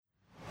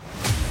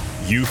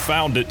You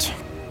found it.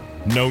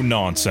 No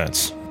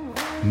nonsense.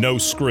 No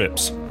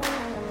scripts.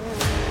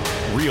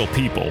 Real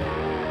people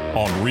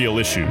on real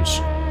issues.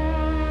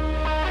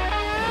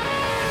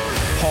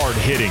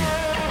 Hard-hitting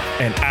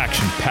and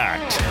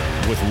action-packed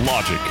with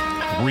logic,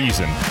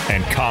 reason,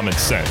 and common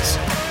sense.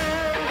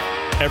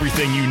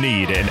 Everything you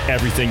need and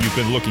everything you've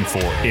been looking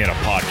for in a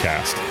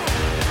podcast.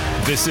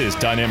 This is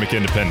Dynamic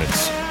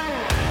Independence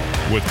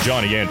with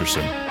Johnny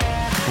Anderson,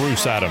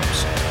 Bruce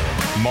Adams,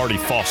 Marty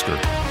Foster,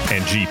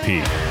 and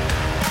GP.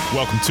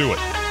 Welcome to it.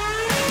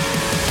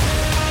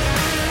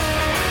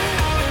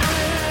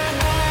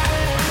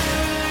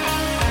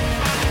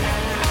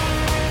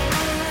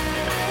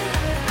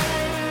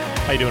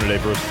 How you doing today,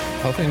 Bruce?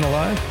 Healthy and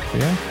alive.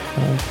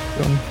 Yeah,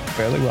 doing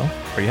fairly well.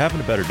 Are you having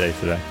a better day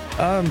today?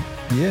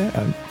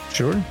 Yeah,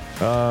 sure.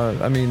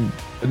 I mean,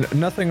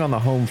 nothing on the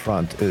home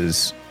front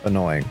is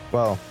annoying.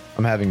 Well,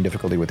 I'm having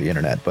difficulty with the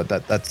internet, but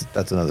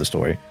that's another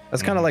story.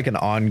 That's kind of like an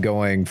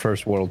ongoing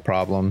first world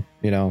problem.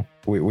 You know,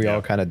 we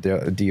all kind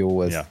of deal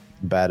with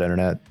bad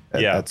internet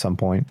at some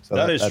point. So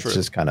that's true.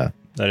 Just kind of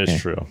that is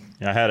true.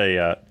 I had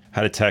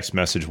a text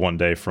message one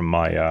day from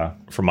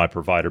my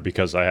provider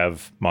because I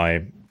have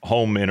my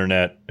home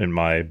internet and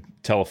my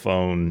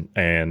telephone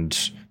and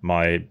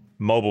my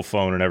mobile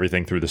phone and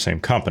everything through the same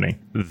company.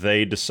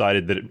 They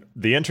decided that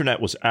the internet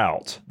was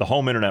out. The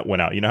home internet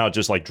went out. You know how it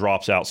just like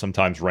drops out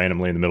sometimes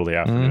randomly in the middle of the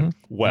afternoon?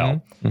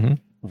 Well,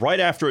 right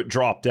after it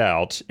dropped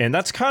out, and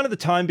that's kind of the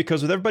time,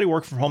 because with everybody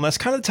working from home, that's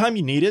kind of the time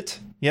you need it.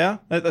 Yeah,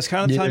 that's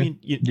kind of the time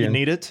you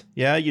need it.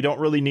 Yeah, you don't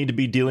really need to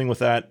be dealing with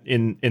that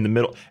in the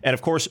middle. And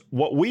of course,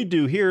 what we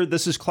do here,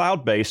 this is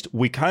cloud-based.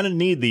 We kind of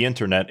need the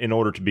internet in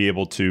order to be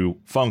able to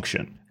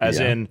function. As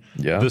in,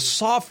 the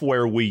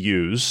software we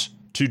use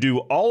to do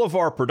all of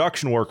our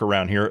production work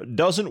around here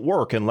doesn't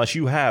work unless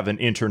you have an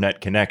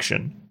internet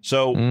connection.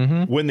 So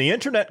when the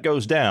internet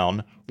goes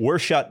down, we're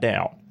shut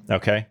down.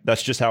 Okay,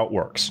 that's just how it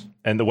works.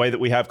 And the way that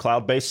we have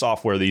cloud-based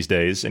software these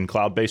days and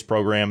cloud-based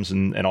programs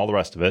and all the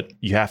rest of it,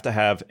 you have to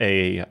have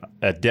a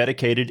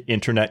dedicated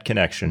internet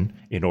connection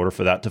in order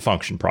for that to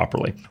function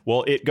properly.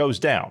 Well, it goes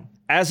down.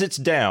 As it's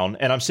down,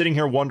 and I'm sitting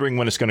here wondering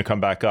when it's going to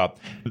come back up,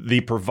 the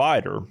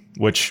provider,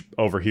 which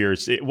over here,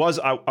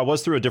 I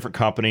was through a different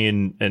company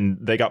and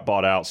they got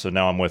bought out. So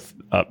now I'm with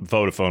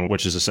Vodafone,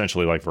 which is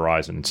essentially like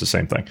Verizon. It's the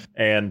same thing.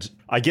 And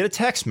I get a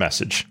text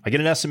message. I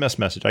get an SMS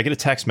message. I get a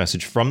text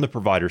message from the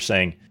provider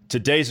saying,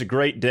 today's a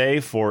great day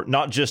for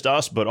not just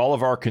us, but all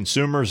of our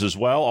consumers as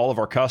well, all of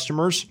our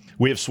customers.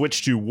 We have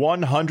switched to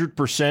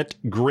 100%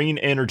 green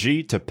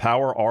energy to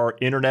power our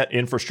internet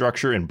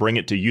infrastructure and bring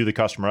it to you, the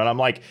customer. And I'm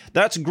like,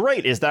 that's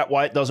great. Is that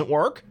why it doesn't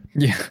work?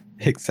 Yeah,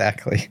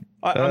 exactly.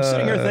 I'm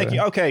sitting here thinking,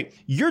 okay,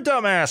 your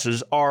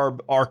dumbasses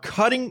are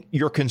cutting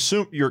your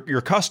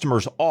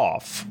customers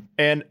off,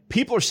 and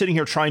people are sitting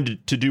here trying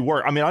to do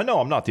work. I mean, I know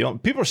I'm not the only.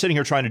 People are sitting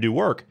here trying to do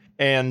work,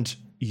 and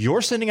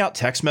you're sending out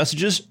text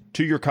messages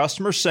to your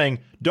customers saying,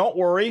 "Don't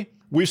worry,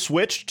 we've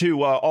switched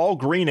to all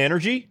green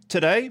energy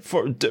today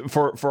for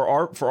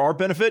our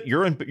benefit,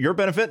 your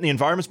benefit, and the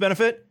environment's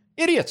benefit."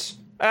 Idiots,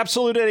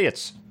 absolute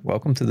idiots.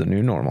 Welcome to the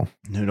new normal.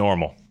 New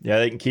normal. Yeah,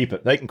 they can keep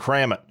it. They can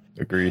cram it.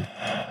 Agreed.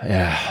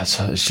 Yeah,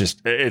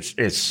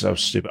 it's so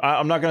stupid.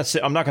 I'm not going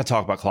to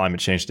talk about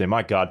climate change today.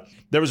 My God,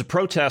 there was a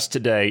protest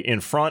today in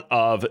front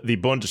of the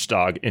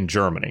Bundestag in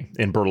Germany,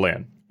 in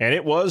Berlin, and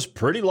it was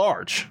pretty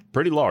large.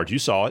 Pretty large. You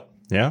saw it.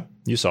 Yeah,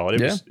 you saw it.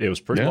 It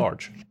was pretty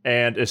large.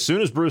 And as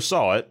soon as Bruce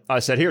saw it, I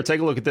said, "Here, take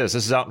a look at this.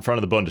 This is out in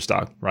front of the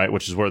Bundestag, right,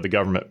 which is where the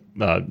government,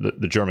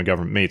 the German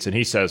government meets." And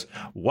he says,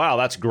 "Wow,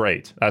 that's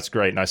great. That's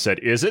great." And I said,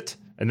 "Is it?"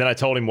 And then I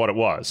told him what it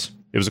was.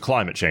 It was a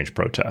climate change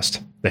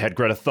protest. They had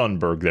Greta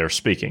Thunberg there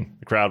speaking.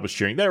 The crowd was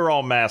cheering. They were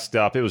all masked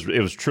up. It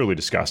was truly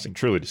disgusting,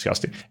 truly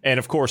disgusting. And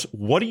of course,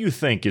 what do you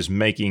think is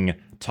making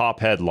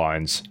top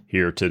headlines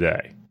here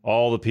today?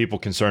 All the people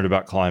concerned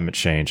about climate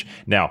change.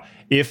 Now,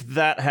 if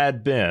that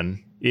had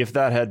been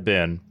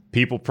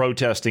people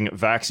protesting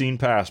vaccine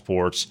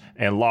passports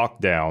and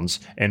lockdowns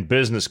and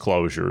business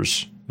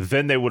closures,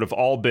 then they would have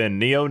all been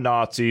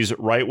neo-Nazis,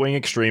 right-wing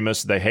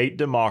extremists. They hate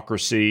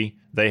democracy.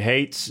 They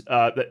hate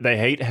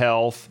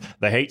health.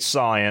 They hate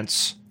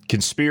science,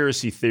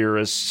 conspiracy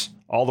theorists,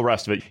 all the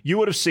rest of it. You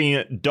would have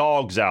seen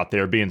dogs out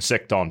there being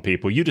sicked on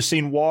people. You'd have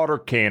seen water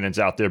cannons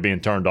out there being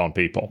turned on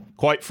people.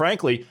 Quite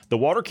frankly, the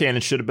water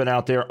cannons should have been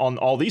out there on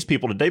all these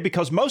people today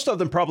because most of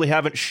them probably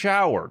haven't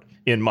showered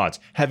in months.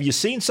 Have you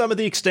seen some of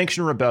the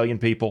Extinction Rebellion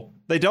people?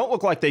 They don't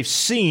look like they've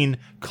seen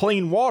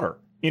clean water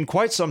in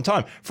quite some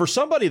time. For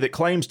somebody that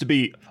claims to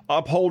be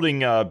upholding,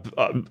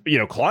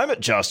 climate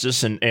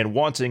justice and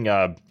wanting,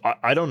 a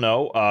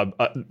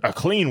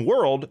clean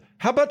world,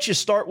 how about you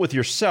start with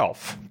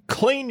yourself?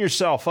 Clean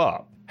yourself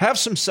up. Have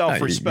some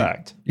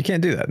self-respect. You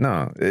can't do that.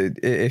 No,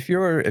 if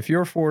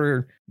you're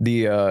for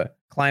the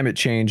climate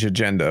change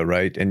agenda,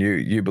 right, and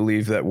you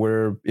believe that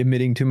we're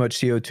emitting too much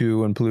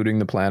CO2 and polluting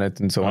the planet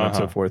and so on and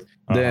so forth,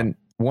 then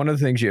one of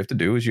the things you have to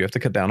do is you have to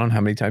cut down on how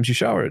many times you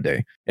shower a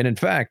day. And in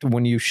fact,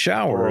 when you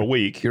shower or a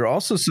week, you're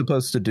also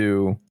supposed to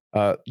do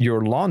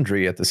your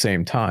laundry at the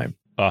same time.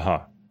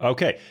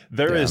 Okay,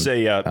 there is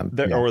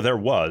there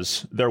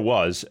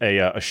was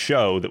a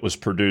show that was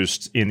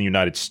produced in the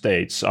United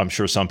States. I'm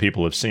sure some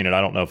people have seen it. I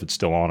don't know if it's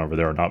still on over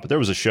there or not, but there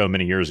was a show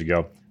many years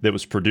ago that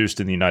was produced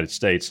in the United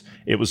States.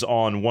 It was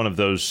on one of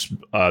those.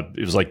 It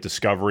was like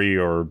Discovery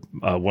or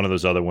one of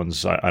those other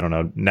ones. I don't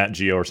know, Nat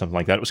Geo or something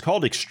like that. It was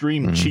called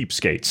Extreme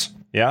Cheapskates.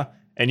 Yeah,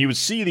 and you would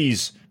see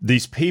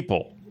these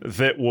people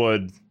that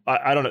would.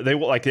 I don't know. They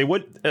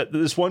would.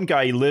 This one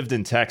guy, he lived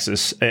in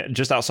Texas,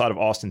 just outside of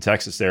Austin,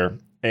 Texas. There.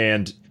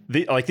 And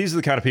these are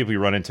the kind of people you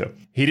run into.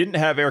 He didn't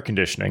have air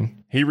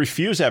conditioning. He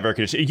refused to have air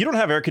conditioning. You don't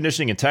have air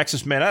conditioning in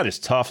Texas, man. That is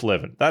tough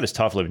living. That is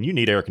tough living. You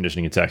need air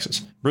conditioning in Texas.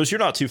 Bruce, you're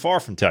not too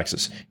far from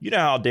Texas. You know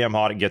how damn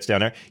hot it gets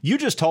down there. You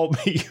just told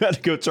me you had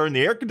to go turn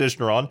the air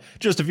conditioner on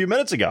just a few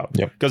minutes ago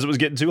because it was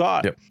getting too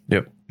hot.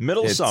 Yep.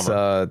 Middle of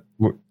summer.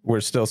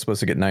 We're still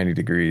supposed to get 90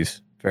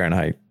 degrees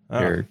Fahrenheit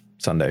here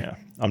Sunday. Yeah,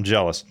 I'm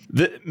jealous.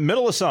 The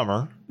middle of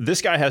summer,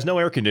 this guy has no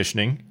air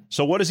conditioning.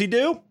 So what does he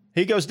do?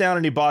 He goes down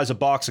and he buys a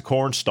box of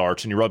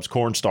cornstarch and he rubs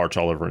cornstarch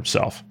all over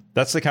himself.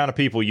 That's the kind of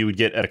people you would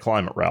get at a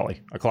climate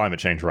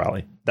change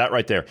rally. That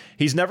right there.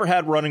 He's never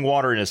had running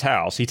water in his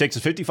house. He takes a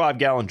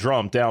 55-gallon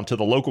drum down to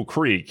the local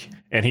creek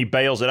and he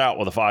bails it out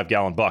with a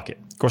 5-gallon bucket.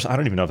 Of course, I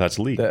don't even know if that's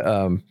legal.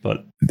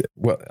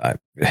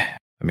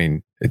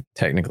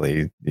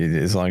 Technically,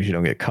 as long as you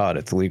don't get caught,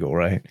 it's legal,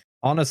 right?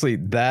 Honestly,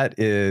 that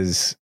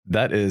is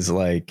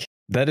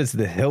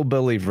the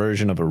hillbilly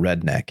version of a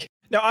redneck.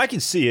 Now, I can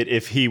see it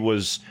if he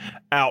was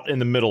out in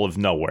the middle of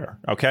nowhere,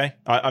 okay?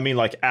 I mean,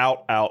 like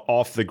out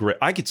off the grid.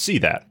 I could see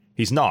that.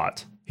 He's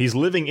not. He's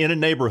living in a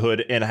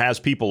neighborhood and has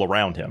people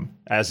around him,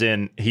 as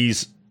in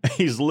he's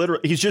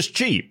just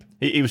cheap.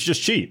 He was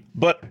just cheap.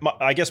 But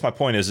I guess my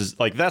point is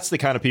like that's the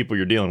kind of people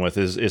you're dealing with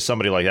is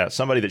somebody like that.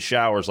 Somebody that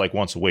showers like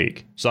once a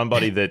week.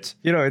 Somebody that...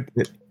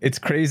 it's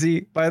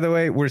crazy, by the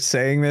way. We're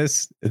saying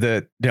this,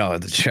 the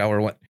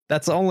shower one.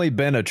 That's only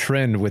been a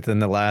trend within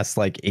the last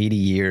like 80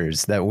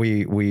 years that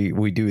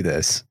we do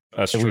this.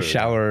 That's true. We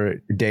shower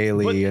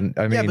daily.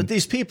 But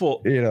these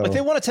people, like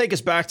they want to take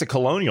us back to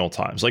colonial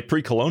times, like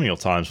pre-colonial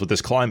times with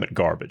this climate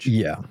garbage.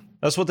 Yeah.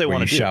 That's what they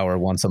want to do. Shower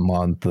once a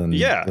month. And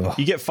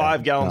you get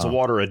 5 gallons of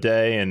water a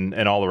day and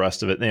all the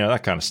rest of it,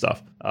 that kind of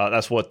stuff.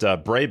 That's what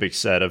Breivik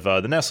said of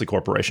the Nestle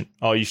Corporation.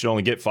 Oh, you should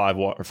only get 5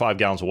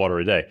 gallons of water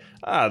a day.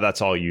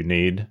 That's all you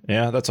need.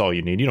 Yeah, that's all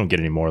you need. You don't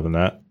get any more than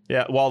that.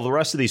 Yeah, while the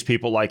rest of these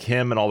people like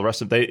him and all the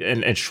rest of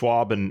and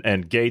Schwab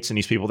and Gates and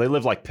these people, they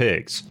live like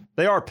pigs.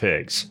 They are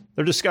pigs.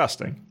 They're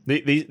disgusting.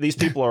 These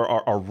people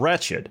are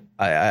wretched.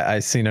 I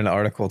seen an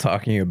article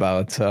talking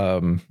about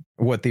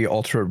what the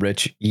ultra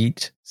rich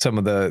eat, some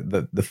of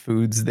the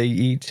foods they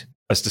eat.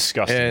 That's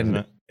disgusting, and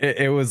isn't it?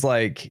 It was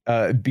like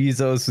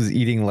Bezos was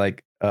eating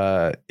like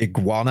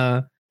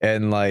iguana.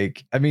 And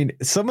like, I mean,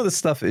 some of the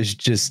stuff is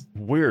just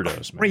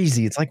weirdos,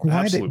 crazy. It's like,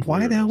 why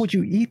the hell would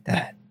you eat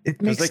that? It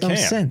makes no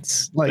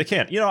sense. Like they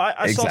can't.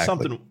 I saw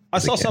something. I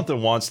saw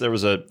something once. There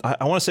was I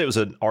want to say it was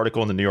an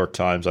article in the New York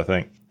Times. I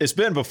think it's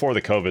been before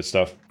the COVID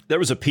stuff. There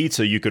was a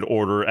pizza you could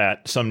order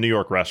at some New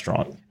York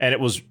restaurant, and it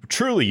was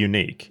truly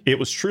unique.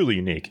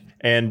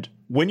 And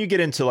when you get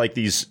into like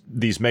these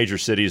major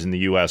cities in the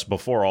U.S.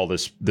 before all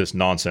this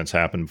nonsense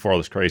happened, before all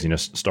this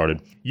craziness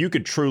started, you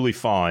could truly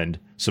find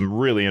some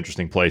really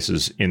interesting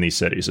places in these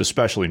cities,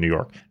 especially New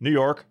York. New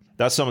York,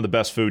 that's some of the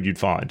best food you'd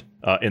find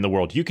in the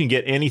world. You can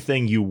get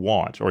anything you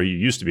want, or you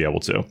used to be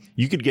able to.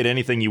 You could get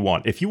anything you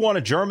want. If you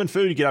wanted German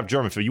food, you could have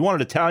German food. You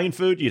wanted Italian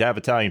food, you'd have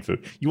Italian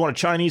food. You wanted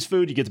Chinese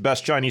food, you get the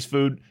best Chinese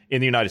food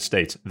in the United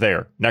States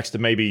there, next to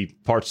maybe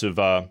parts of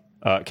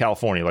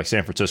California, like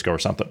San Francisco or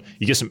something.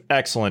 You get some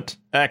excellent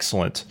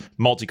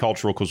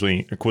multicultural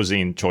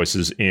cuisine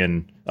choices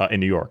in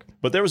New York.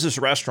 But there was this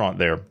restaurant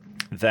there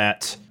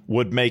that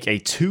would make a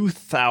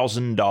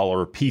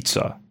 $2,000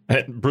 pizza.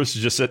 And Bruce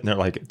is just sitting there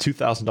like,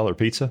 $2,000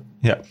 pizza?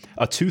 Yeah,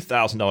 a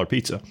 $2,000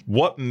 pizza.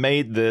 What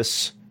made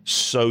this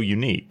so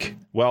unique?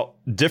 Well,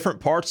 different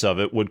parts of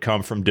it would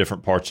come from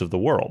different parts of the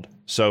world.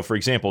 So, for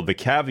example, the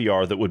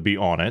caviar that would be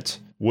on it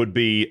would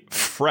be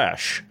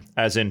fresh,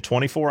 as in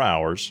 24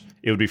 hours.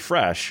 It would be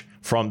fresh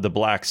from the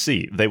Black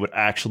Sea. They would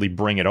actually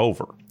bring it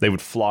over. They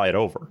would fly it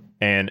over.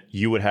 And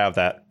you would have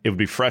that. It would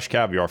be fresh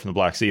caviar from the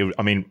Black Sea.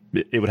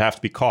 It would have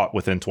to be caught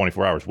within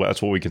 24 hours. Well,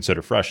 that's what we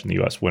consider fresh in the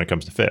U.S. when it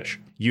comes to fish.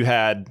 You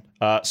had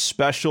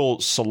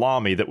special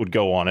salami that would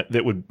go on it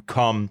that would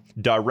come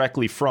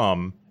directly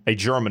from a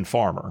German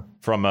farmer,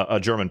 from a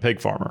German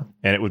pig farmer.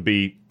 And it would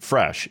be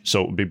fresh,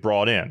 so it would be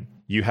brought in.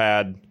 You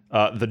had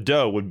the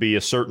dough would be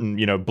a certain,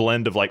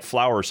 blend of like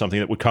flour or something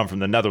that would come from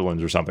the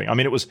Netherlands or something. I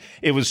mean,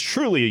 it was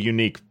truly a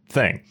unique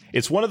thing.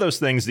 It's one of those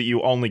things that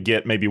you only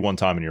get maybe one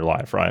time in your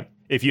life, right?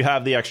 If you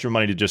have the extra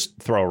money to just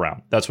throw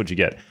around, that's what you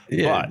get.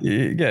 Yeah,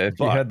 if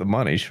you had the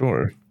money,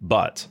 sure.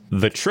 But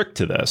the trick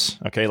to this,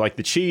 okay, like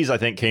the cheese, I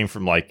think came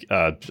from like,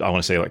 I want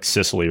to say like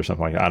Sicily or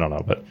something like that. I don't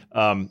know. But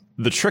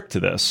the trick to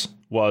this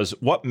was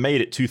what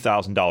made it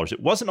 $2,000. It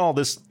wasn't all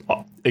this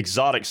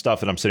exotic stuff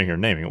that I'm sitting here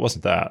naming. It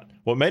wasn't that.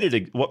 What made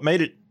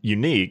it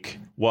unique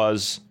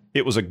was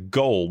it was a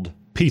gold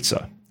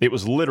pizza. It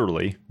was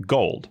literally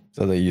gold.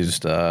 So they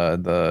used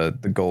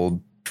the gold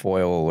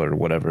foil or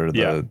whatever.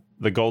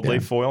 The gold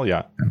leaf foil,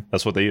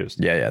 that's what they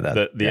used. Yeah,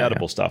 the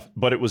edible stuff,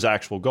 but it was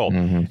actual gold.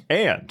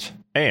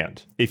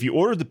 And if you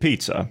ordered the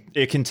pizza,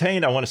 it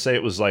contained, I want to say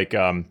it was like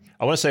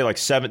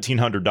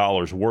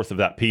 $1,700 worth of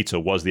that pizza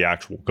was the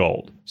actual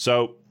gold.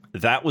 So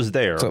that was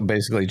there. So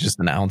basically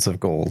just an ounce of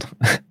gold.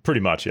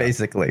 Pretty much, yeah.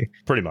 Basically.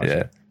 Pretty much.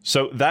 Yeah.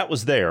 So that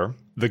was there.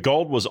 The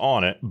gold was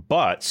on it,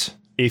 but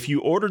if you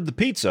ordered the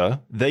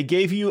pizza, they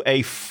gave you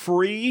a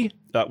free,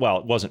 well,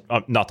 it wasn't,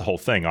 not the whole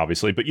thing,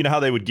 obviously, but you know how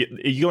they would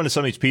you go into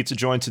some of these pizza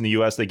joints in the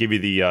U.S., they give you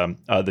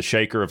the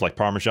shaker of like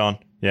Parmesan.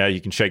 Yeah,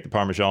 you can shake the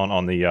Parmesan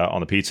on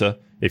the pizza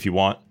if you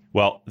want.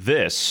 Well,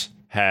 this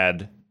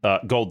had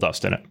gold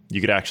dust in it.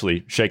 You could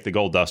actually shake the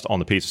gold dust on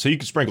the pizza. So you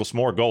could sprinkle some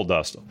more gold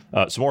dust,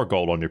 some more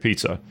gold on your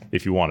pizza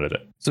if you wanted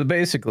it. So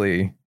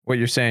basically, what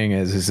you're saying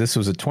is this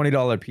was a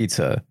 $20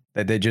 pizza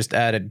that they just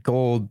added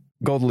gold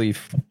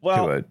leaf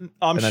to it.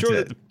 I'm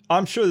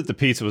sure that the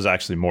pizza was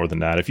actually more than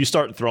that. If you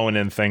start throwing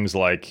in things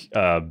like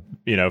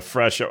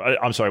fresh,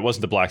 I'm sorry, it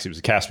wasn't the Black Sea, it was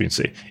the Caspian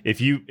Sea.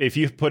 If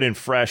you put in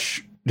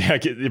fresh,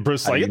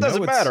 Bruce like, it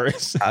doesn't matter.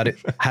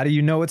 How do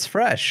you know it's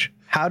fresh?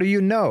 How do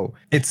you know?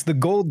 It's the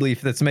gold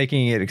leaf that's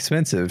making it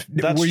expensive.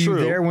 Were you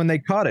there when they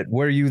caught it?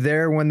 Were you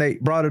there when they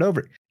brought it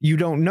over? You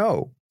don't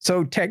know.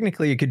 So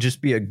technically it could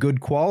just be a good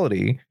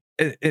quality.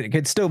 It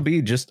could still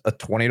be just a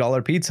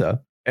 $20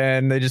 pizza.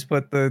 And they just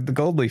put the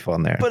gold leaf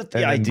on there. But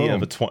the idea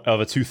of a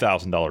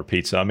 $2,000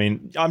 pizza, I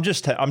mean, I'm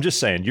just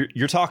saying,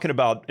 you're talking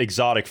about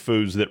exotic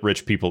foods that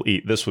rich people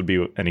eat. This would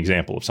be an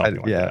example of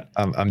something like that.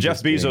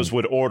 Jeff Bezos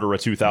would order a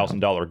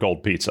 $2,000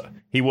 gold pizza.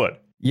 He would.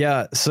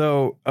 Yeah.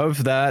 So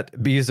of that,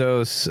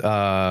 Bezos,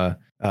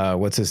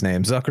 what's his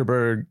name?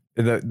 Zuckerberg,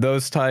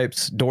 those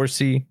types,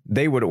 Dorsey,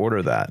 they would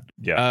order that.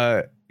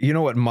 Yeah. You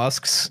know what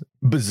Musk's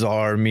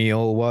bizarre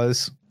meal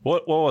was?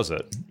 What was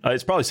it?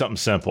 It's probably something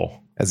simple.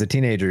 As a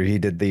teenager, he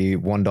did the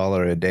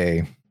 $1 a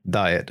day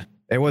diet.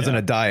 It wasn't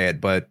a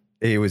diet, but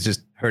he was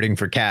just hurting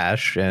for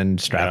cash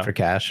and strapped for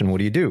cash. And what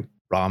do?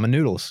 Ramen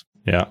noodles.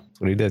 Yeah. That's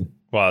what he did.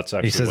 Well, it's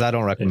actually, he says, I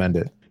don't recommend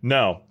it.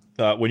 No.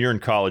 When you're in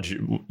college,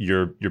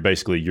 you're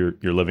basically you're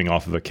living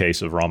off of a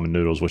case of ramen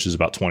noodles, which is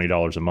about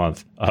 $20 a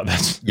month.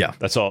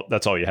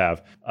 That's all you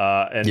have.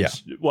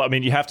 Well, I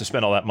mean, you have to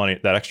spend all that money,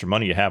 that extra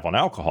money you have on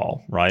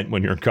alcohol, right?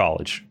 When you're in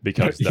college,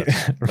 because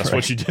that's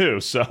what you do.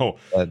 So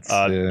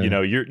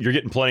you're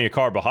getting plenty of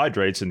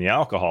carbohydrates in the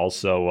alcohol.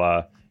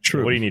 So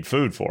true. What do you need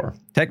food for?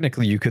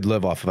 Technically, you could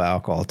live off of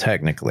alcohol.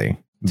 Technically,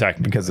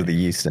 because of the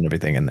yeast and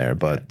everything in there,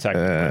 but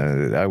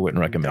I wouldn't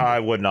recommend it. I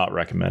would not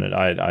recommend it.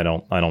 I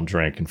don't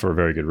drink, and for a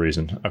very good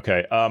reason.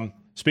 Okay.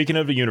 Speaking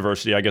of a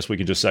university, I guess we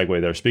can just segue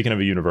there. Speaking of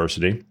a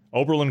university,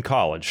 Oberlin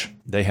College,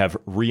 they have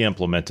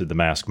re-implemented the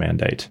mask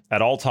mandate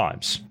at all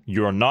times.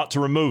 You are not to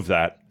remove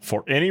that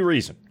for any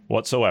reason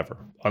whatsoever.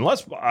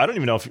 Unless, I don't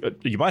even know if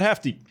you might have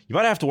to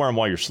wear them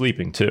while you're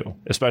sleeping too,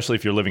 especially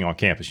if you're living on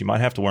campus. You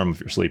might have to wear them if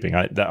you're sleeping.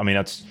 I mean,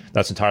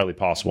 that's entirely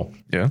possible.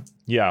 Yeah.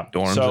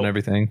 Dorms and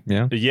everything.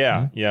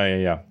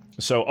 Yeah.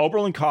 So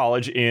Oberlin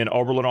College in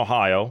Oberlin,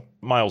 Ohio,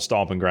 my old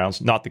stomping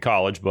grounds, not the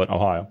college, but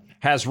Ohio,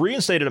 has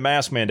reinstated a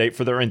mask mandate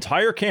for their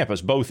entire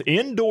campus, both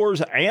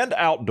indoors and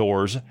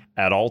outdoors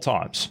at all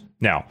times.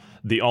 Now,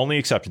 the only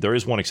exception, there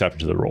is one exception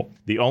to the rule.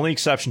 The only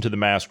exception to the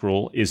mask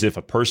rule is if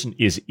a person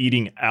is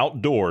eating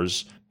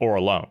outdoors or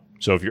alone.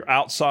 So if you're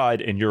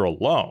outside and you're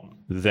alone,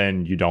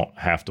 then you don't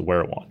have to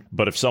wear one.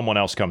 But if someone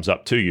else comes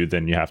up to you,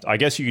 then you have to. I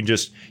guess you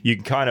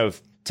can kind of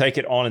take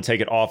it on and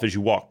take it off as you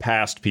walk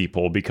past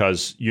people,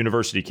 because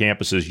university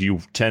campuses,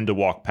 you tend to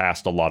walk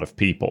past a lot of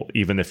people,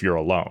 even if you're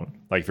alone.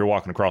 Like if you're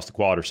walking across the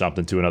quad or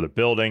something to another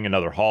building,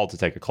 another hall to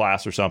take a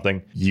class or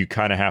something, you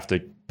kind of have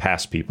to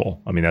pass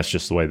people. I mean, that's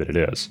just the way that it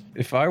is.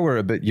 If I were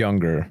a bit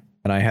younger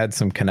and I had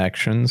some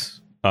connections,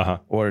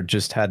 or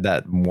just had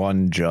that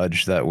one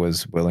judge that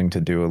was willing to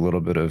do a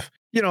little bit of,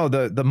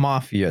 the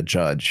mafia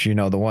judge,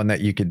 the one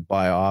that you could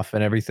buy off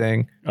and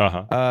everything.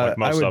 Like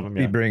most I of would them,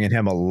 be bringing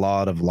him a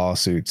lot of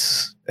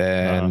lawsuits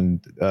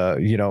and,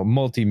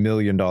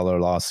 multi-million dollar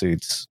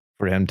lawsuits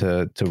for him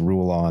to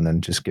rule on,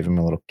 and just give him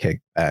a little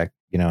kickback,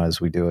 as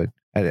we do it.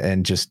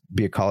 And just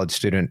be a college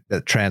student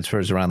that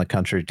transfers around the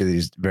country to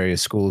these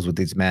various schools with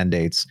these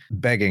mandates,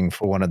 begging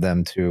for one of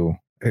them to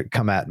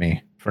come at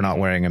me for not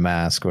wearing a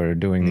mask or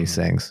doing these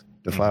things,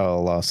 to file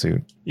a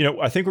lawsuit.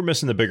 I think we're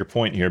missing the bigger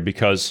point here,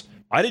 because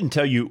I didn't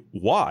tell you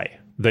why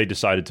they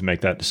decided to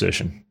make that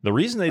decision. The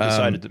reason they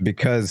decided to...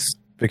 Because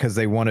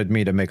they wanted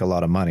me to make a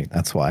lot of money.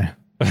 That's why.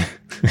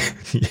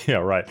 Yeah,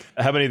 right.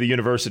 How many of the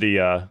university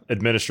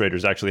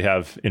administrators actually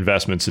have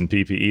investments in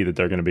PPE that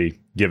they're going to be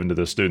given to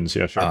the students?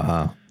 Yeah,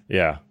 sure.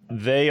 Yeah.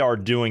 They are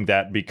doing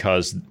that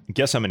because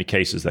guess how many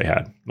cases they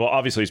had? Well,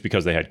 obviously it's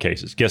because they had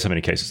cases. Guess how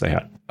many cases they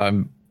had?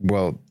 I'm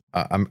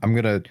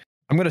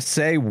gonna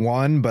say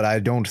one, but I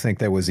don't think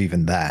there was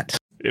even that.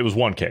 It was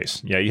one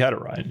case. Yeah, you had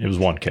it right. It was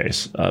one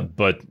case.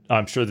 But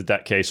I'm sure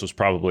that case was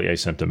probably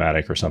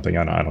asymptomatic or something.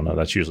 I don't know.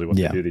 That's usually what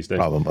they do these days.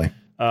 Probably.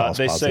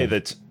 They say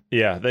that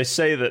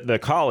the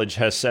college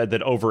has said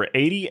that over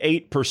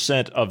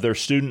 88% of their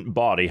student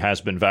body has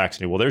been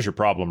vaccinated. Well, there's your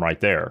problem right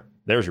there.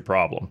 There's your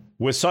problem.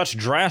 With such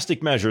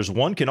drastic measures,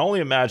 one can only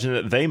imagine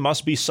that they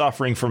must be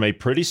suffering from a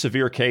pretty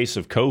severe case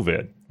of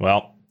COVID.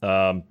 Well,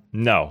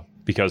 no,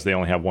 because they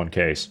only have one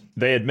case.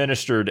 They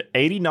administered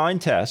 89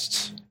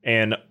 tests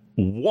and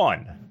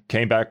one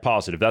came back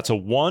positive. That's a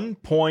 1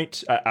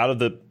 point out of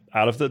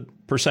the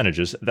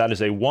percentages. That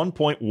is a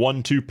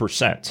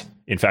 1.12%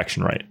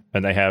 infection rate.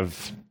 And they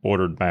have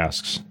ordered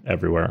masks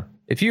everywhere.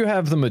 If you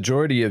have the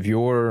majority of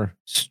your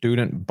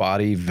student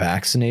body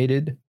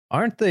vaccinated,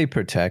 aren't they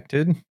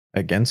protected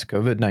against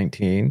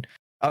COVID-19?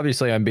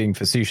 Obviously, I'm being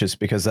facetious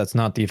because that's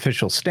not the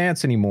official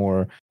stance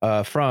anymore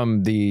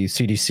from the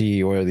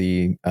CDC or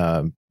the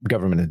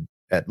government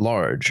at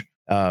large.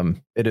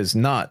 It is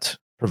not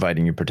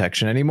providing you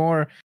protection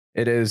anymore.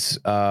 It is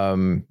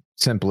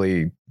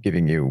simply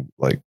giving you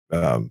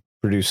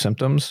reduced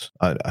symptoms.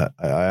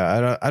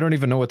 I don't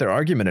even know what their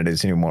argument it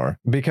is anymore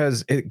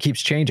because it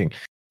keeps changing.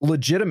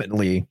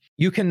 Legitimately,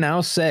 you can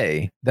now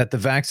say that the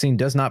vaccine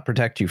does not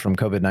protect you from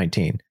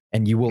COVID-19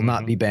 and you will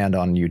not be banned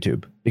on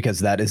YouTube because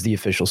that is the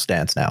official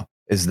stance now,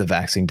 is the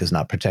vaccine does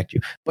not protect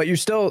you. But you're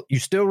still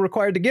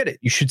required to get it.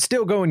 You should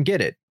still go and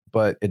get it,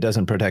 but it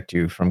doesn't protect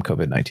you from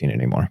COVID-19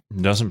 anymore.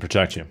 Doesn't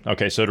protect you.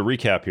 Okay, so to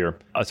recap here,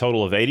 a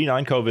total of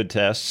 89 COVID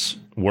tests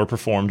were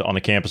performed on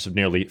a campus of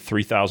nearly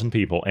 3,000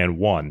 people and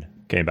one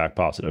came back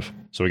positive.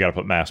 So we got to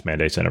put mask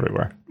mandates in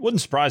everywhere.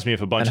 Wouldn't surprise me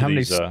if a bunch of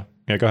these... yeah,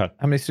 go ahead.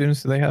 How many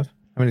students do they have?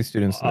 How many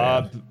students do they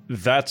have?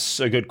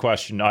 That's a good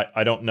question.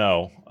 I don't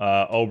know.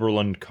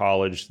 Oberlin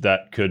College,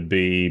 that could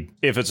be...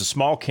 If it's a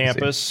small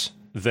campus,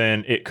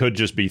 then it could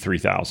just be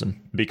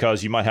 3,000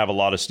 because you might have a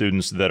lot of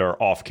students that are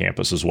off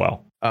campus as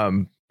well.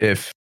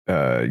 It's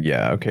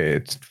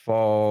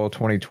fall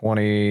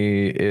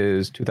 2020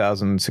 is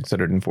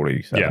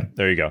 2,647. Yeah,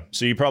 there you go.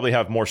 So you probably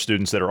have more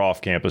students that are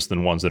off campus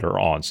than ones that are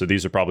on. So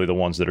these are probably the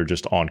ones that are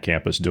just on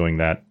campus doing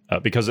that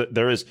because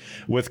there is,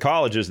 with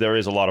colleges, there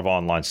is a lot of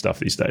online stuff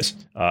these days.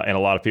 And a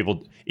lot of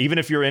people, even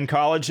if you're in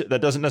college,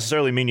 that doesn't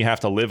necessarily mean you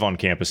have to live on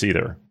campus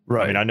either.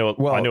 Right. I mean, I know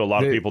a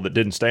lot of people that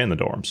didn't stay in the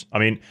dorms. I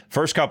mean,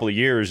 first couple of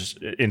years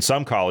in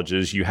some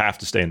colleges, you have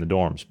to stay in the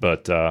dorms,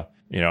 but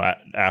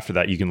after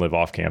that, you can live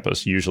off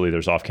campus. Usually,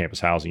 there's off-campus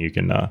housing you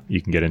can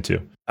get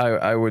into.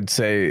 I would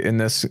say in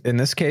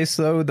this case,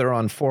 though, they're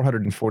on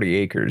 440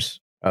 acres.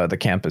 The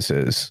campus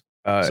is.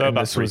 So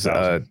about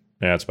 3,000.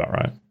 Yeah, that's about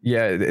right.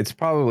 Yeah, it's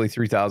probably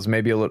 3,000,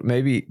 maybe a little,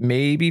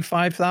 maybe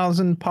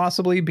 5,000,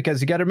 possibly,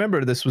 because you got to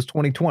remember this was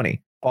 2020,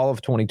 fall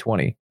of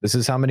 2020. This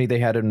is how many they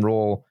had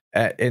enroll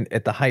at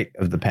the height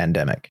of the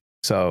pandemic.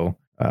 So,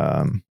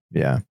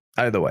 yeah.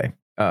 Either way.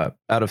 Out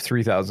of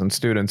 3,000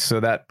 students. So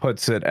that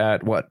puts it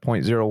at what,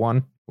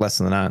 0.01? Less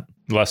than that.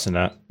 Less than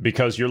that,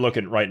 because you're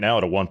looking right now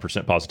at a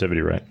 1% positivity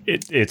rate.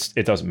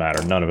 It doesn't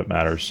matter. None of it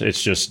matters.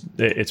 It's just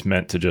it's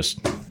meant to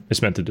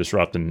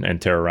disrupt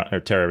and tear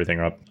everything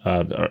up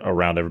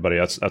around everybody.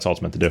 That's all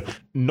it's meant to do.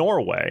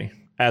 Norway,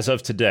 as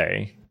of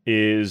today,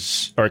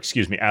 as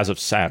of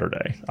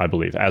Saturday, I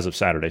believe, as of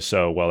Saturday.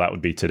 So, well, that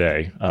would be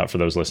today for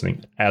those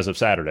listening. As of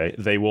Saturday,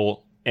 they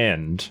will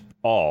end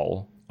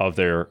all of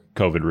their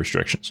COVID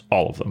restrictions,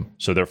 all of them.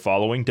 So they're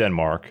following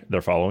Denmark,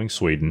 they're following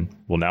Sweden,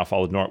 will now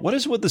follow Norway. What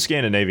is it with the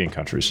Scandinavian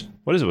countries?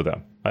 What is it with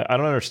them? I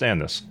don't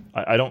understand this.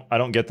 I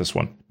don't get this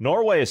one.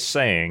 Norway is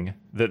saying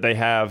that they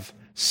have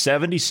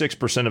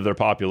 76% of their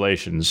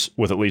populations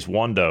with at least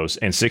one dose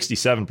and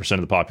 67%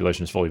 of the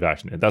population is fully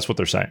vaccinated. That's what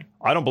they're saying.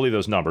 I don't believe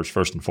those numbers,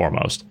 first and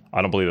foremost.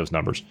 I don't believe those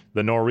numbers.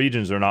 The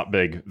Norwegians are not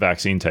big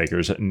vaccine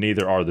takers.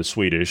 Neither are the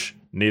Swedish.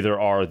 Neither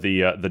are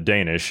the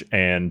Danish.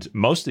 And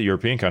most of the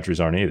European countries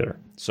aren't either.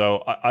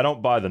 So I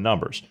don't buy the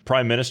numbers.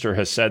 Prime Minister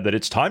has said that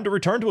it's time to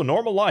return to a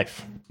normal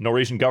life.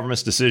 Norwegian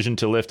government's decision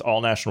to lift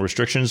all national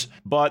restrictions,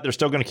 but they're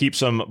still going to keep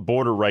some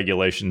border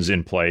regulations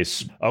in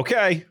place.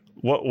 Okay,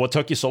 what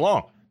took you so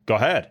long? Go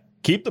ahead.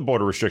 Keep the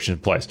border restrictions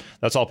in place.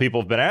 That's all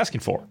people have been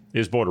asking for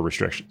is border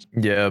restrictions.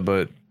 Yeah,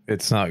 but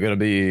it's not going to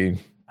be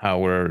how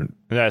they're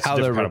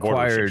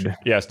required.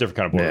 Yeah, it's a different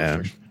kind of border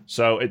restriction.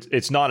 So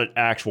it's not an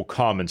actual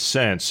common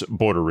sense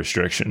border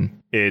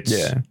restriction.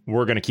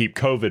 We're going to keep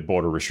COVID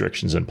border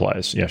restrictions in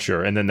place. Yeah,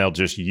 sure. And then they'll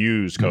just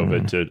use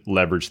COVID to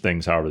leverage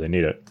things however they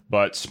need it.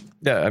 But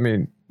yeah, I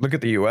mean, look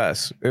at the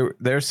U.S.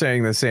 They're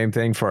saying the same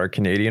thing for our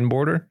Canadian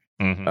border.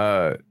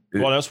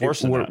 Well, that's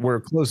worse than that.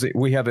 We're closing.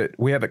 We have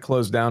it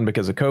closed down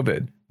because of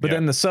COVID. But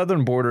then the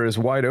southern border is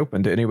wide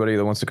open to anybody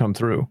that wants to come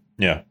through.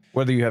 Yeah,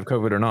 whether you have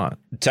COVID or not.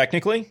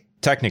 Technically,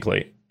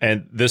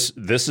 and this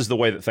is the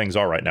way that things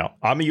are right now.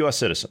 I'm a U.S.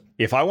 citizen.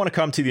 If I want to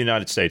come to the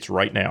United States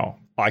right now,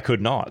 I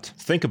could not.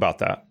 Think about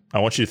that. I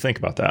want you to think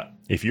about that.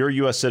 If you're a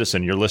U.S.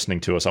 citizen, you're listening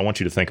to us, I want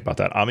you to think about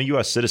that. I'm a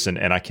U.S. citizen,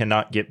 and I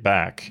cannot get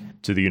back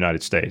to the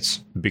United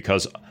States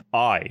because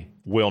I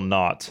will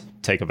not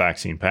take a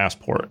vaccine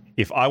passport.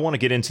 If I want to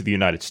get into the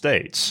United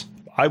States,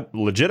 I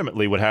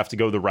legitimately would have to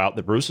go the route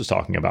that Bruce is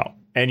talking about.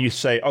 And you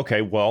say,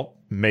 okay, well,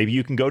 maybe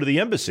you can go to the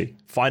embassy,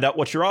 find out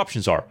what your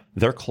options are.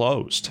 They're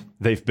closed.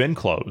 They've been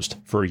closed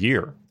for a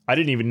year. I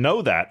didn't even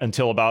know that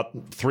until about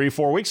 3 or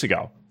 4 weeks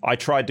ago. I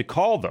tried to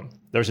call them.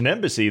 There's an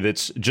embassy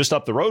that's just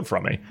up the road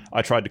from me.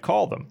 I tried to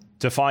call them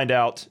to find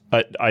out.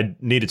 I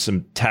needed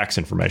some tax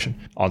information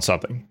on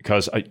something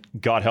because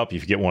God help you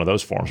if you get one of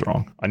those forms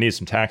wrong. I needed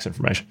some tax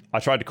information. I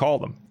tried to call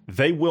them.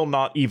 They will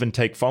not even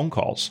take phone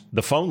calls.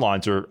 The phone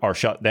lines are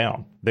shut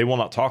down. They will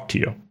not talk to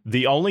you.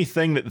 The only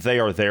thing that they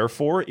are there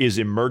for is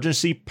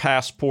emergency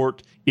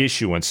passport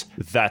issuance.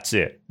 That's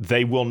it.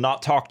 They will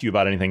not talk to you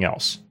about anything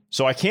else.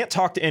 So I can't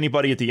talk to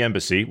anybody at the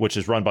embassy, which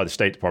is run by the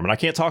State Department. I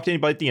can't talk to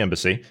anybody at the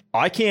embassy.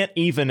 I can't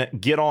even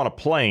get on a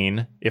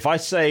plane. If I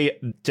say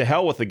to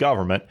hell with the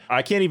government,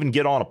 I can't even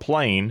get on a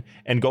plane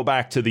and go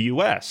back to the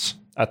U.S.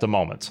 at the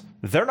moment.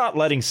 They're not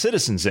letting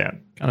citizens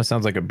in. Kind of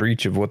sounds like a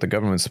breach of what the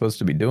government's supposed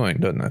to be doing,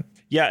 doesn't it?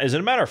 Yeah, as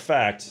a matter of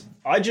fact,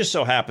 I just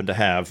so happen to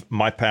have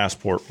my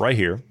passport right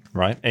here.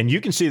 Right. And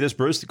you can see this,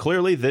 Bruce.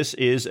 Clearly, this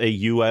is a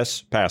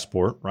U.S.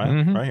 passport, right?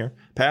 Mm-hmm. Right here.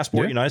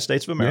 Passport, United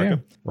States of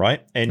America. Yeah.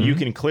 Right. And you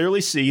can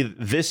clearly see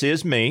this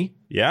is me.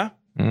 Yeah.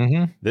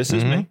 Mm-hmm. This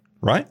is me.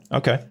 Right.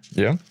 OK.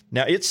 Yeah.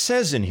 Now, it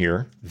says in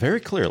here very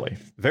clearly,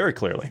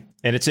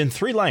 and it's in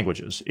 3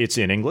 languages. It's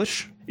in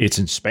English, it's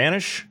in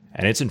Spanish,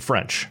 and it's in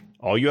French.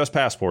 All U.S.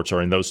 passports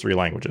are in those 3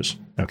 languages.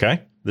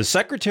 OK. The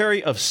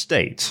Secretary of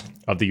State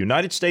of the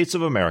United States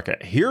of America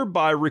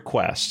hereby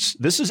requests,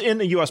 this is in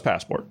the U.S.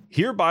 passport,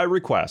 hereby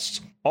requests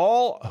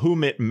all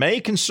whom it may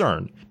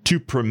concern to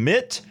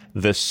permit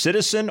the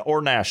citizen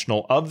or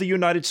national of the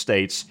United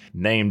States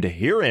named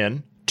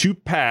herein to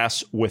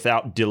pass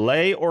without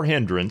delay or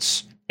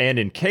hindrance, and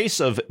in case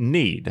of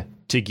need,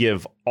 to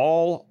give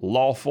all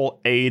lawful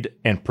aid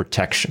and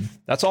protection.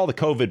 That's all the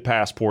COVID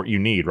passport you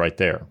need right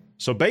there.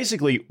 So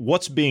basically,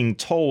 what's being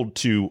told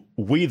to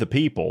we the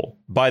people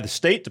by the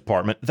State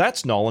Department,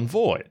 that's null and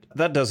void.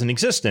 That doesn't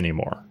exist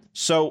anymore.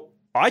 So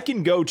I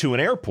can go to an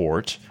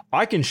airport,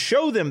 I can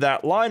show them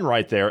that line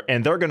right there,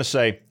 and they're going to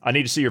say, I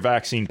need to see your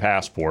vaccine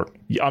passport.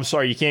 I'm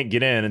sorry, you can't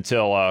get in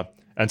until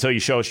you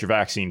show us your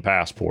vaccine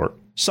passport.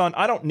 Son,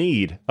 I don't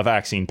need a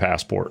vaccine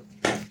passport.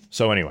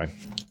 So anyway,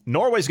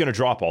 Norway's going to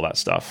drop all that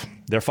stuff.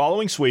 They're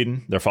following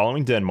Sweden. They're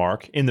following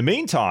Denmark. In the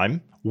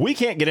meantime, we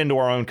can't get into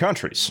our own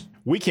countries.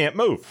 We can't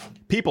move.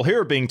 People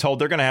here are being told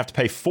they're going to have to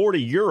pay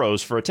 40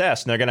 euros for a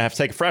test, and they're going to have to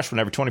take a fresh one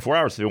every 24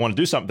 hours if they want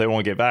to do something. They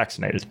want to get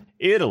vaccinated.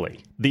 Italy,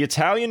 the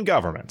Italian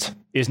government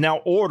is now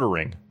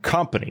ordering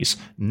companies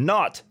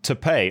not to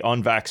pay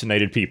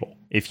unvaccinated people.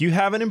 If you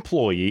have an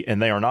employee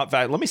and they are not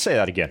let me say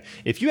that again.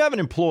 If you have an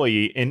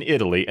employee in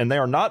Italy and they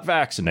are not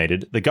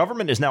vaccinated, the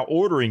government is now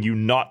ordering you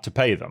not to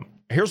pay them.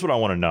 Here's what I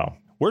want to know.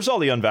 Where's all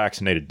the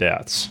unvaccinated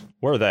deaths?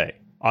 Where are they?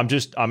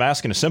 I'm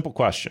asking a simple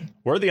question.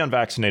 Where are the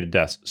unvaccinated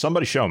deaths?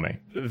 Somebody show me.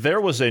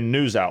 There was a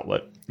news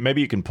outlet. Maybe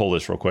you can pull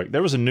this real quick.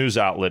 There was a news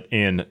outlet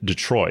in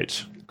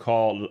Detroit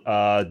called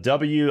I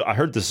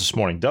heard this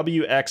morning,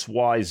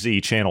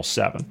 WXYZ Channel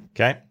 7.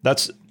 Okay?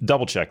 That's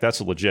double check. That's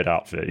a legit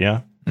outfit.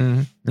 Yeah?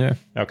 Mm-hmm. Yeah.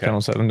 Okay.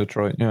 Channel 7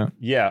 Detroit. Yeah.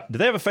 Yeah. Do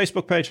they have a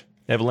Facebook page?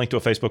 They have a link to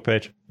a Facebook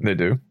page? They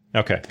do.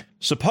 Okay.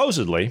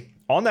 Supposedly,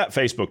 on that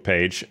Facebook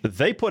page,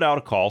 they put out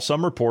a call.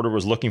 Some reporter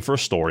was looking for a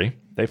story.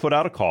 They put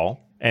out a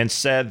call and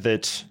said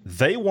that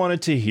they wanted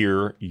to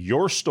hear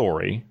your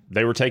story.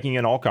 They were taking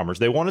in all comers.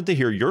 They wanted to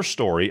hear your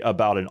story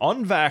about an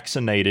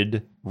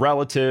unvaccinated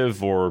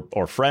relative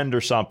or friend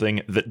or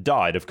something that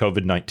died of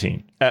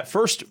COVID-19. At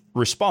first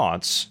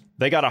response,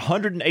 they got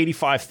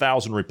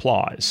 185,000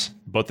 replies,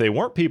 but they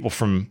weren't people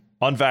from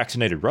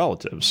unvaccinated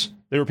relatives.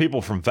 They were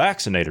people from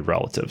vaccinated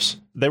relatives.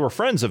 They were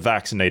friends of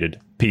vaccinated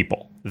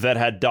people that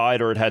had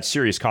died or had had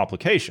serious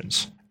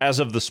complications. As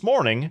of this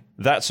morning,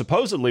 that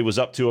supposedly was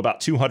up to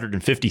about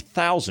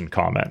 250,000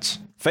 comments.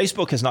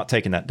 Facebook has not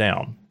taken that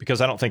down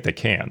because I don't think they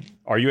can.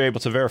 Are you able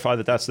to verify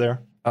that that's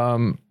there?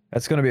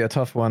 That's going to be a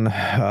tough one.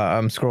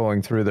 I'm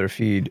scrolling through their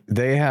feed.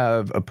 They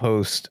have a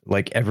post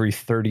like every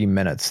 30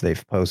 minutes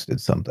they've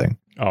posted something.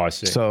 Oh, I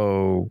see.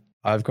 So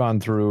I've gone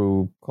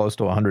through close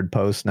to 100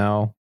 posts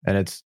now, and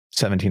it's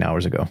 17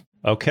 hours ago.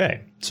 Okay,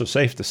 so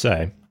safe to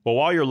say. Well,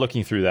 while you're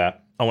looking through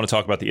that, I want to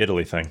talk about the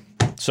Italy thing.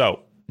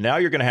 So now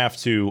you're going to have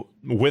to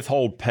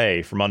withhold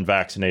pay from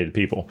unvaccinated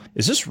people.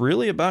 Is this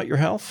really about your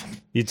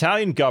health? The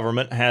Italian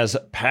government has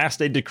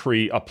passed a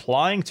decree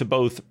applying to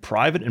both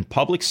private and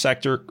public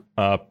sectors,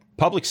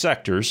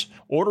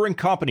 ordering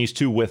companies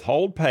to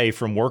withhold pay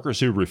from workers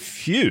who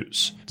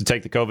refuse to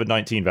take the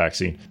COVID-19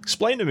 vaccine.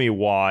 Explain to me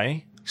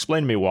why.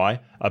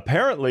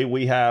 Apparently,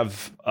 we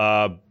have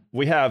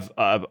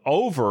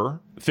over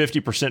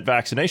 50%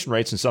 vaccination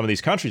rates in some of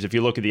these countries if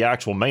you look at the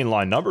actual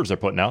mainline numbers they're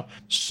putting out.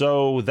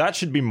 So that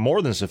should be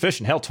more than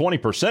sufficient. Hell,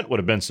 20% would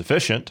have been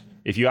sufficient.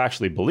 If you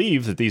actually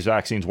believe that these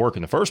vaccines work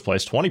in the first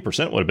place,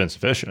 20% would have been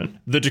sufficient.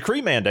 The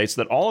decree mandates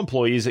that all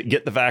employees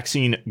get the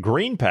vaccine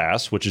Green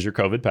Pass, which is your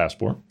COVID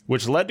passport,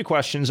 which led to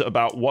questions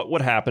about what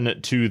would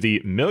happen to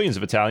the millions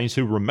of Italians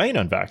who remain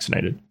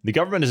unvaccinated. The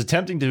government is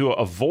attempting to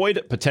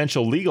avoid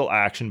potential legal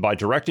action by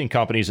directing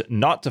companies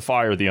not to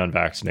fire the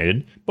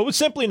unvaccinated, but would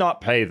simply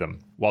not pay them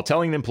while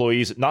telling the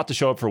employees not to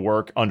show up for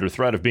work under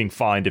threat of being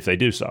fined if they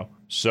do so.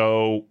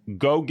 So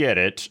go get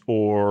it,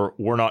 or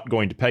we're not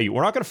going to pay you.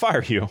 We're not going to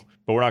fire you,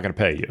 but we're not going to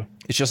pay you.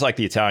 It's just like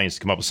the Italians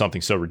come up with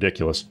something so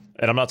ridiculous.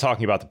 And I'm not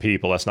talking about the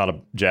people. That's not a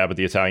jab at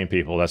the Italian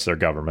people. That's their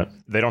government.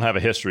 They don't have a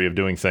history of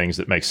doing things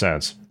that make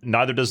sense.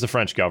 Neither does the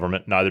French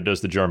government, neither does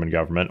the German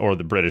government or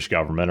the British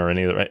government or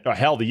any other,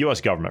 hell, the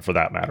U.S. government for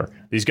that matter.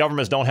 These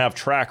governments don't have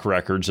track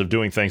records of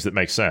doing things that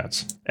make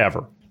sense,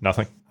 ever.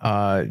 Nothing?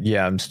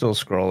 Yeah, I'm still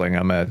scrolling.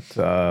 I'm at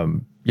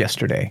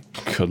yesterday.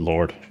 Good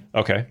Lord.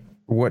 Okay.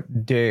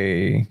 What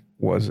day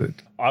was it?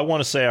 I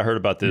want to say I heard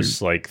about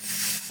this like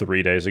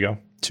 3 days ago,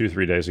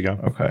 2-3 days ago.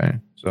 Okay.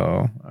 So,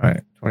 all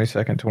right.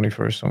 22nd,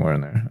 21st, somewhere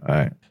in there. All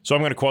right. So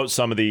I'm going to quote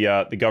some of the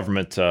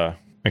government, the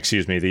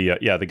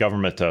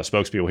government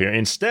spokespeople here.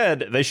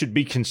 Instead, they should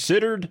be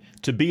considered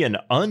to be an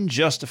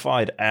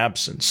unjustified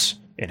absence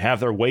and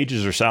have their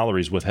wages or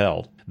salaries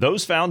withheld.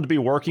 Those found to be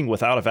working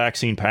without a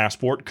vaccine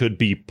passport could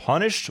be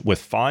punished with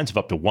fines of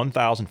up to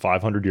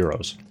 1,500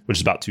 euros, which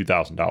is about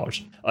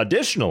 $2,000.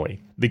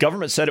 Additionally, the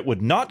government said it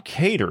would not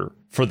cater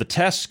for the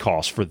test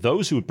costs for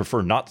those who would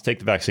prefer not to take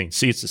the vaccine.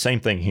 See, it's the same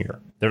thing here.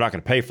 They're not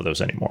going to pay for those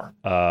anymore.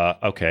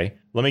 Okay,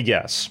 let me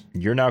guess.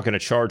 You're now going to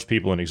charge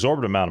people an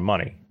exorbitant amount of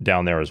money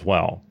down there as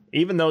well.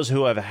 Even those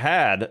who have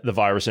had the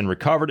virus and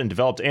recovered and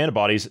developed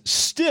antibodies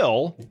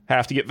still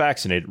have to get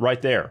vaccinated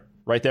right there.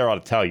 Right there ought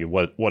to tell you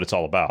what it's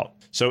all about.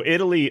 So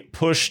Italy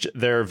pushed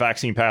their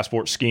vaccine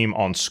passport scheme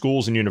on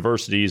schools and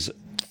universities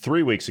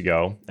 3 weeks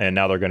ago, and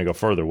now they're going to go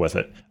further with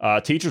it.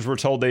 Teachers were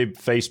told they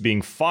faced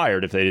being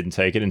fired if they didn't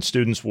take it, and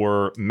students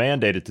were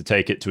mandated to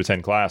take it to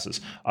attend classes.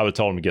 I would have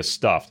told them to get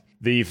stuffed.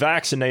 The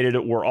unvaccinated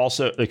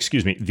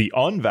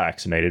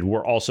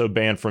were also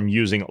banned from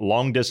using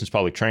long-distance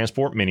public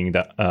transport,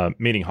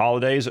 meaning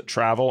holidays,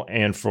 travel,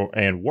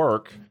 and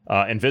work,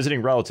 and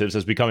visiting relatives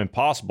has become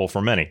impossible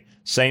for many.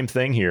 Same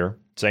thing here.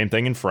 Same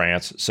thing in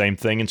France. Same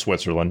thing in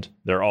Switzerland.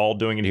 They're all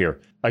doing it here.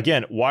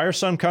 Again, why are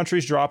some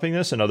countries dropping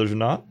this and others are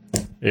not?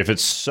 If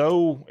it's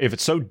so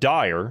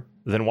dire,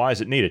 then why is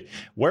it needed?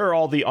 Where are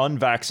all the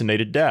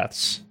unvaccinated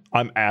deaths?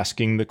 I'm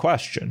asking the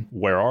question.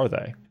 Where are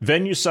they?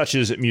 Venues such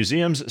as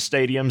museums,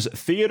 stadiums,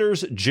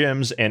 theaters,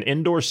 gyms, and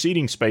indoor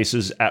seating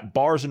spaces at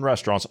bars and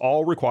restaurants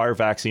all require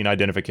vaccine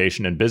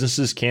identification, and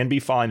businesses can be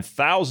fined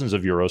thousands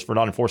of euros for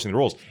not enforcing the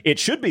rules. It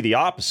should be the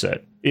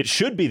opposite. It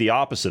should be the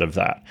opposite of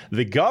that.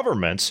 The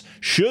governments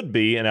should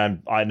be,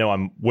 and I know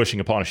I'm wishing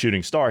upon a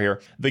shooting star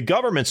here, the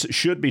governments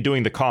should be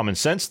doing the common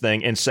sense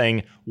thing and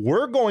saying,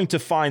 we're going to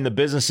fine the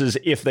businesses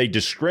if they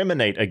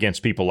discriminate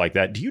against people like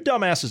that. Do you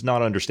dumbasses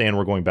not understand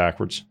we're going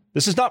backwards?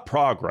 This is not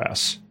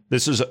progress.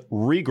 This is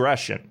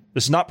regression.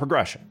 This is not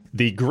progression.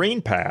 The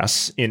Green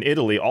Pass in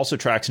Italy also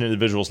tracks an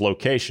individual's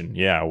location.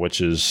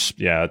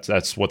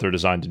 That's what they're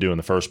designed to do in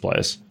the first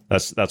place.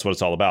 That's what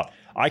it's all about.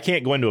 I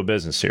can't go into a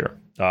business here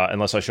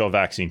unless I show a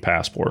vaccine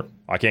passport.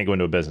 I can't go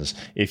into a business.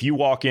 If you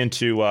walk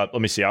into, I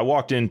went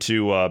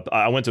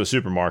to a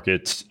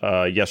supermarket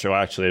yesterday.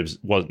 Actually, it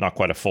was not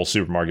quite a full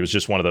supermarket. It was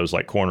just one of those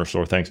like corner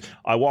store things.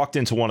 I walked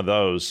into one of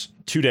those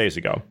 2 days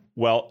ago.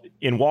 Well,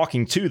 in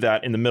walking to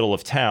that in the middle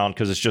of town,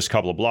 because it's just a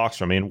couple of blocks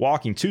from me, and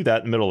walking to that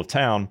in the middle of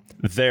town,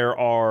 there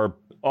are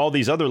all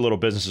these other little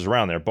businesses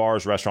around there,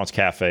 bars, restaurants,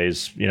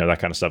 cafes, that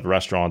kind of stuff,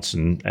 restaurants,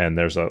 and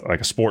there's a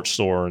sports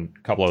store and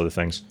a couple other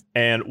things.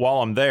 And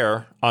while I'm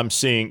there, I'm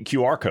seeing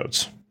QR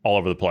codes all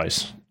over the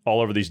place, all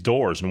over these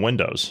doors and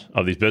windows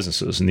of these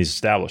businesses and these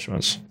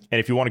establishments. And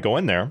if you want to go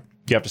in there,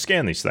 you have to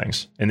scan these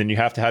things, and then you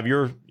have to have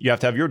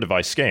your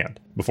device scanned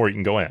before you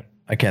can go in.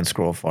 I can't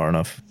scroll far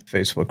enough.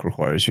 Facebook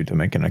requires you to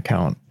make an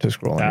account to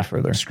scroll any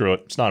further. Screw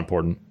it. It's not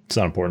important.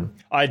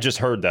 I just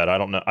heard that. I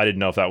don't know. I didn't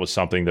know if that was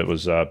something that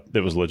was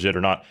legit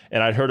or not.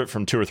 And I'd heard it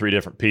from 2 or 3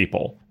 different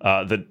people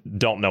that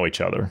don't know each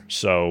other.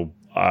 So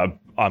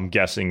I'm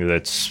guessing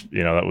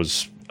that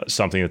was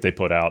something that they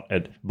put out.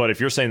 But if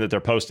you're saying that they're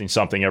posting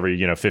something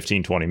every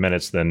 15, 20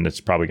 minutes, then it's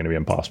probably going to be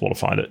impossible to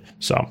find it.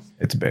 So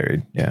it's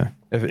buried. Yeah.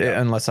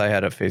 Unless I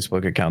had a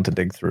Facebook account to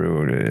dig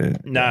through.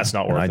 It's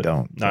not worth it. I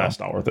don't. So. It's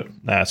not worth it.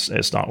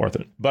 It's not worth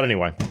it. But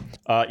anyway,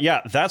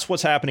 that's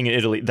what's happening in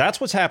Italy. That's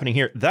what's happening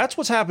here. That's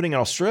what's happening in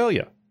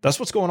Australia. That's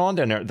what's going on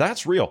down there.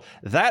 That's real.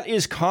 That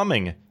is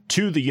coming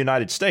to the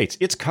United States.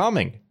 It's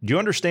coming. Do you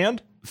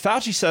understand?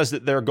 Fauci says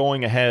that they're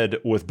going ahead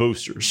with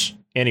boosters.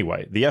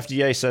 Anyway, the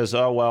FDA says,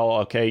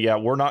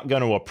 we're not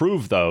going to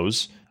approve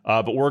those,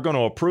 but we're going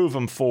to approve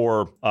them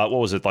for,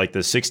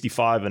 the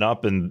 65 and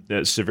up and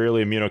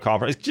severely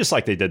immunocompromised, just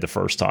like they did the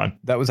first time.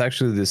 That was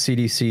actually the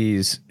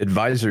CDC's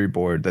advisory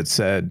board that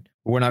said,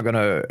 we're not going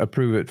to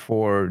approve it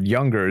for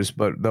youngers,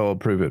 but they'll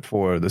approve it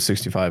for the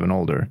 65 and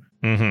older.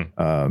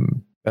 Mm-hmm.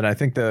 And I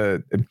think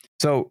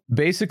so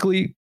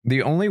basically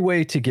the only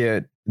way to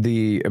get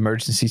the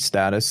emergency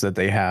status that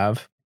they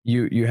have,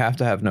 you have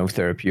to have no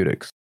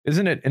therapeutics.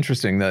 Isn't it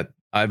interesting that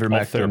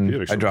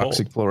ivermectin,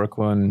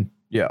 hydroxychloroquine,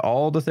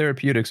 all the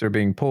therapeutics are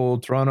being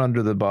pulled, thrown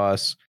under the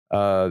bus.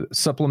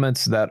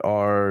 Supplements that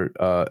are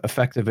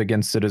effective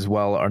against it as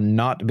well are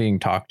not being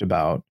talked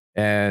about.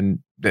 And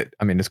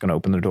it's going to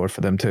open the door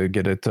for them to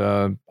get it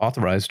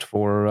authorized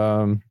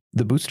for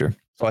the booster.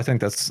 So I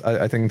think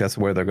that's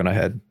where they're going to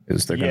head.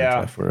 Is they're going to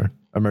try for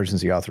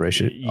emergency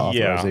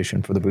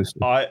authorization for the booster.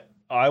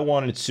 I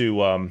wanted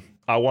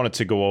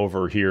to go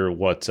over here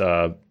what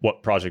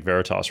Project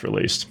Veritas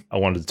released. I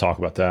wanted to talk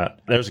about that.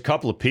 There's a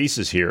couple of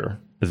pieces here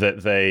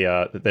that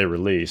they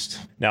released.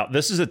 Now,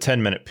 this is a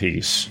 10-minute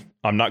piece.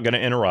 I'm not going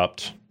to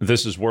interrupt.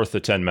 This is worth the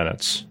 10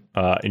 minutes,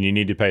 and you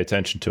need to pay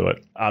attention to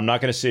it. I'm not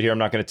going to sit here. I'm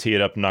not going to tee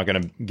it up. I'm not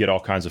going to get all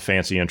kinds of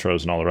fancy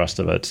intros and all the rest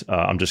of it.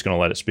 I'm just going to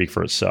let it speak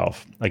for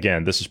itself.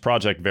 Again, this is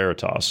Project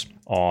Veritas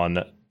on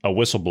a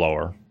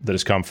whistleblower that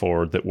has come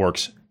forward that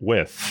works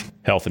with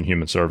Health and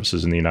Human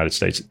Services in the United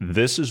States.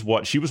 This is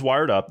what she was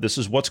wired up. This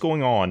is what's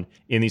going on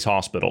in these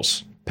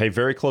hospitals. Pay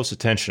very close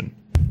attention.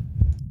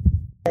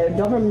 The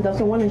government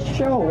doesn't want to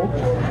show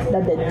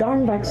that the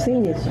darn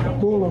vaccine is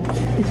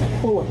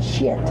full of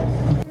shit.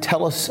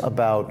 Tell us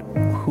about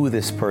who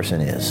this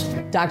person is.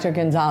 Dr.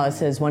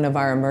 Gonzalez is one of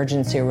our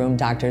emergency room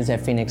doctors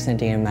at Phoenix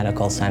Indian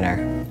Medical Center.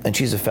 And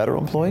she's a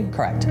federal employee?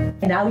 Correct.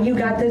 Now you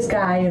got this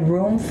guy in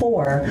room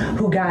 4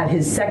 who got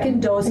his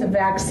second dose of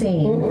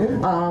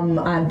vaccine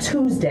on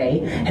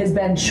Tuesday, has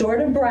been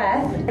short of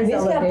breath. He's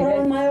got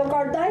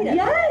myocarditis.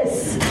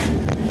 Yes!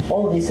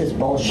 Oh, this is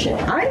bullshit.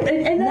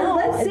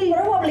 Let's see.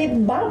 Probably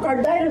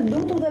myocarditis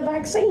due to the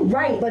vaccine.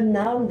 Right. But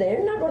now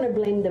they're not going to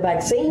blame the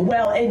vaccine.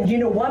 Well, and you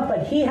know what?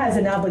 But he has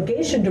an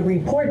obligation to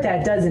report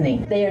that, doesn't he?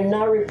 They are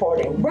not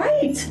reporting.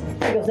 Right.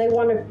 Because they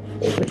want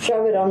to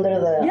shove it under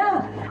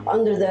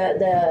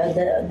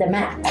the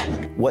mat.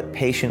 What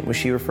patient was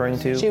she referring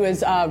to? She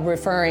was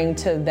referring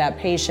to that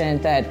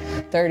patient, that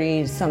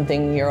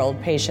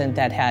 30-something-year-old patient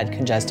that had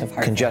congestive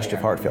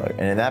heart failure.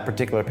 And in that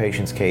particular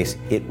patient's case,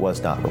 it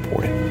was not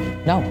reported.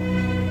 No.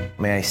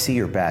 May I see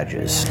your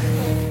badges?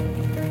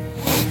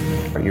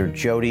 You're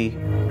Jody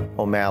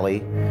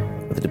O'Malley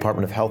with the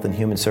Department of Health and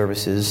Human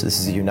Services.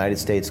 This is a United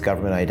States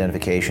government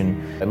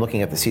identification. I'm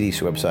looking at the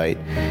CDC website.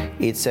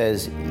 It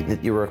says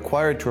that you're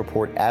required to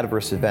report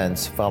adverse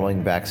events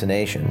following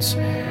vaccinations.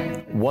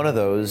 One of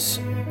those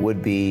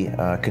would be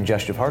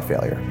congestive heart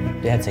failure.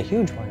 That's a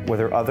huge one. Were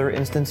there other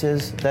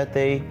instances that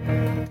they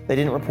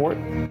didn't report?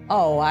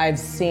 Oh, I've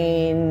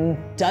seen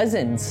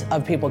dozens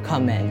of people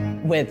come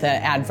in with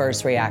an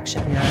adverse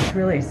reaction. Yeah, it's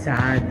really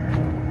sad.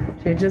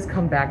 She had just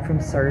come back from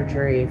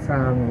surgery,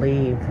 from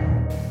leave.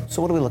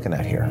 So what are we looking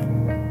at here?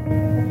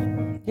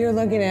 You're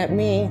looking at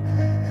me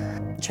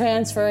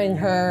transferring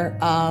her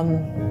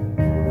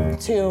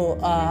to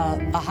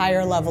a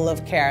higher level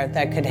of care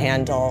that could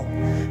handle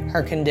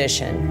her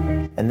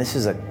condition. And this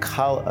is a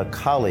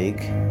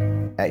colleague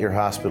at your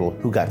hospital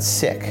who got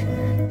sick.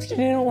 She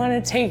didn't want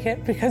to take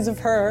it because of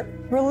her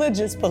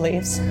religious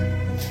beliefs.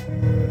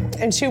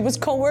 And she was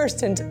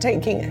coerced into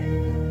taking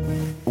it.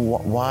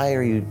 Why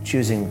are you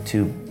choosing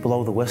to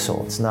blow the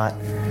whistle? It's not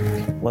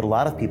what a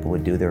lot of people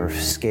would do. They're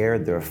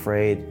scared, they're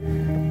afraid.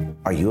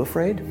 Are you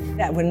afraid?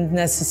 I wouldn't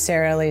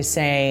necessarily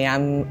say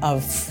I'm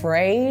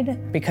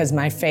afraid, because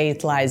my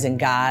faith lies in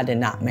God and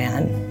not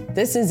man.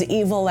 This is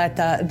evil at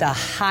the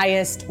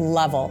highest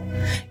level.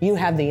 You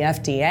have the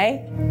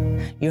FDA,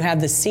 you have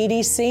the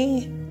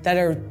CDC, that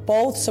are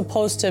both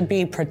supposed to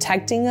be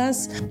protecting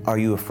us. Are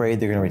you afraid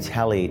they're going to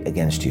retaliate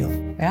against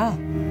you? Yeah.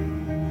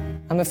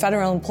 I'm a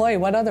federal employee.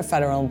 What other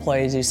federal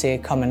employees you see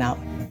coming out?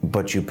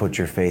 But you put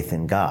your faith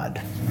in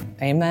God.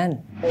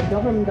 Amen. The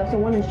government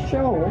doesn't want to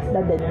show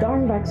that the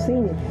darn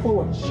vaccine is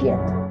full of shit.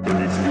 There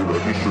needs to be a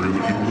registry of the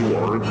people who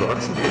aren't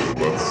vaccinated.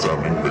 That's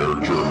sounding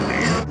very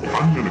Germany.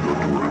 I'm going to go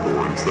door to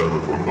door instead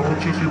of them. No,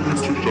 it's just your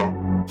booster shot.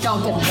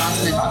 Don't get the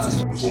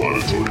Johnson &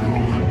 Johnson.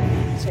 Mandatory.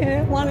 She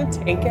didn't want to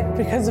take it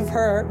because of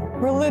her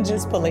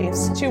religious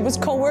beliefs. She was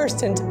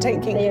coerced into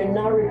taking They it. are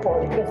not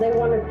reporting because they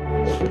want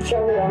to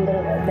shove it under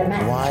the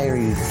mat. Why are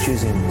you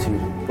choosing to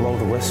blow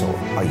the whistle?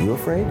 Are you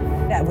afraid?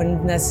 I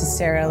wouldn't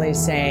necessarily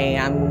say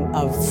I'm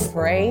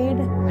afraid.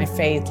 My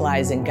faith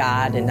lies in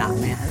God and not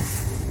man.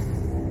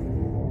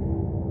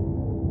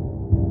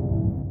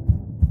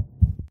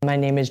 My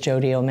name is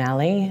Jody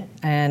O'Malley,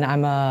 and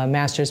I'm a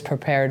master's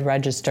prepared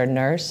registered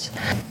nurse.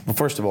 Well,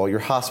 first of all, your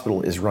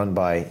hospital is run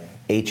by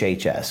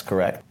HHS,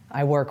 correct?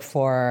 I work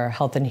for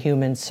Health and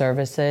Human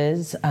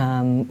Services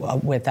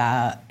with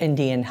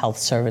Indian Health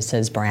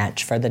Services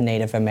branch for the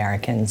Native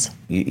Americans.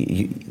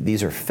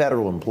 These are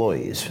federal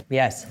employees.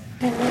 Yes.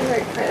 I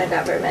work for the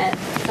government.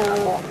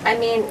 So, I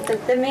mean,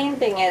 the main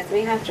thing is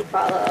we have to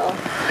follow.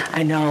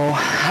 I know.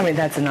 I mean,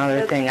 that's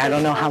another thing. I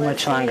don't know how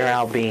much longer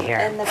I'll be here.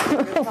 And the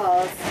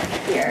protocols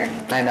here.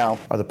 I know.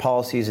 Are the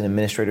policies and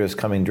administrators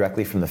coming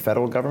directly from the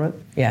federal government?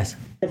 Yes.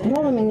 The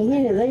problem in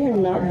here, they are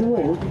not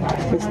doing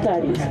the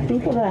studies.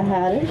 People that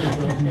had it,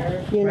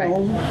 you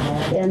know,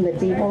 and the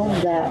people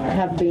that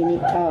have been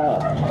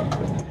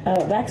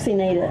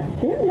vaccinated,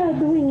 they're not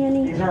doing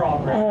any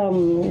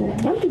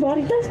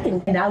antibody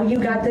testing. Now you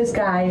got this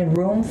guy in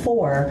room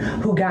 4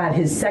 who got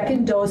his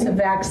second dose of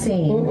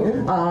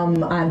vaccine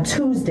on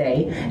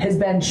Tuesday, has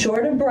been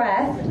short of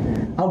breath,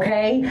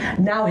 Okay?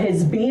 Now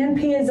his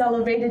BNP is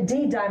elevated,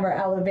 D-dimer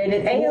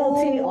elevated,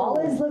 ALT, all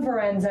his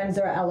liver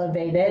enzymes are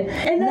elevated.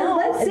 And then Now,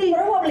 let's see.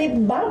 probably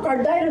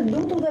myocarditis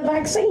due to the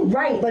vaccine.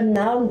 Right. But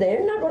now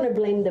they're not going to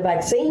blame the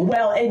vaccine.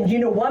 Well, and you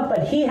know what?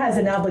 But he has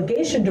an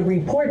obligation to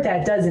report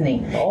that, doesn't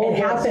he? Oh, it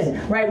yes.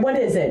 happened, right? What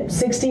is it?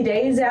 60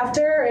 days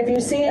after, if you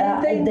see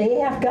anything? They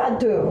have got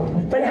to.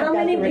 But how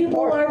many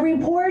people are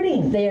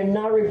reporting? They are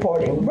not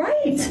reporting.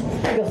 Right.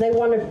 Because they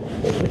want to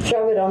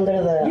shove it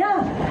under the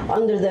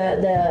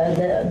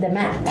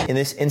mat. In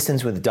this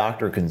instance with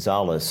Dr.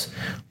 Gonzalez,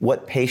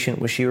 what patient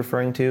was she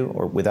referring to,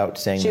 or without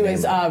saying She the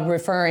name? was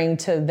referring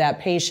to that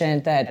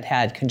patient that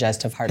had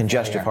congestive heart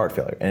Congestive failure. heart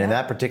failure. And in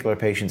that particular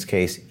patient's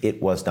case,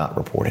 it was not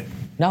reported.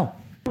 No.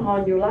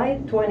 On July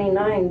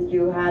 29th,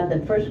 you had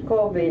the first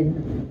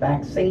COVID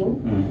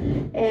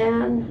vaccine,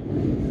 and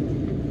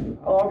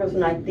August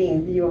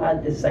 19th, you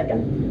had the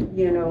second.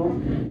 You know,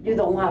 you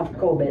don't have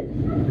COVID,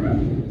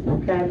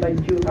 okay,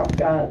 but you have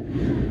got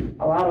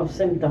a lot of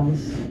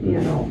symptoms, you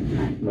know,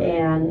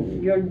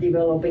 and you're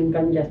developing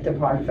congestive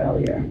heart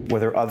failure. Were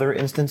there other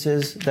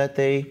instances that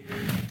they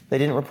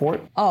didn't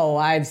report? Oh,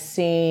 I've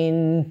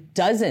seen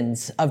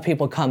dozens of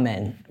people come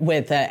in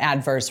with an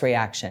adverse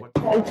reaction.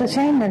 It's a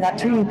shame they're not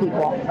treating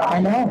people.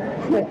 I know,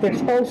 like they're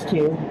supposed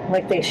to,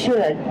 like they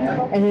should,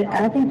 and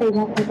I think they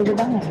want people to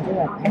die.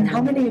 And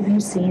how many have you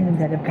seen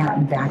that have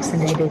gotten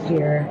vaccinated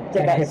here?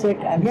 That got sick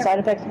and side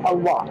effects? A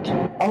lot.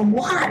 A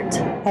lot.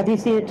 Have you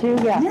seen it too?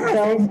 Yeah.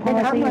 Yes, and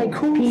I'm palsy, like,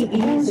 who's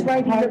PEs,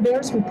 writing the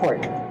VAERS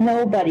report?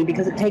 Nobody,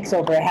 because it takes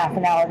over a half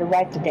an hour to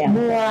write the damn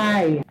thing.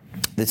 Right.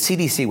 The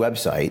CDC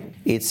website,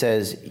 it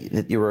says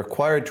that you're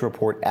required to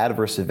report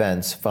adverse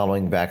events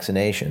following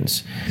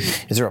vaccinations.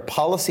 Is there a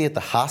policy at the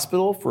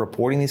hospital for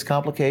reporting these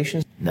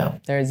complications? No.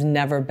 There's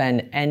never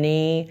been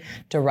any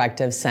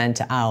directive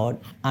sent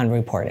out on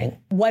reporting.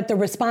 What the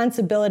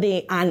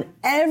responsibility on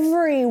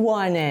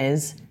everyone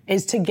is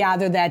to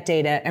gather that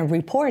data and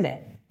report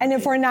it. And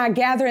if we're not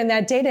gathering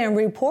that data and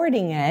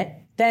reporting it,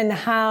 then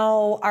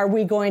how are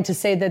we going to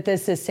say that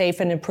this is safe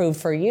and approved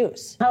for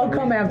use? How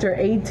come after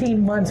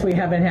 18 months we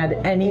haven't had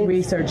any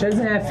research?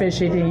 Isn't that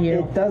fishy to you?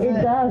 It doesn't.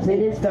 It does. It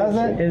is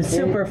doesn't. It's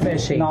super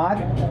fishy. Not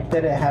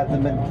that it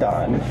hasn't been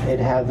done. It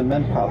hasn't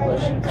been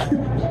published.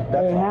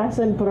 It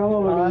hasn't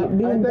probably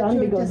been bet done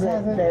you it because just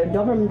hasn't. the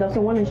government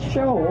doesn't want to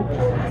show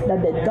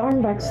that the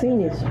darn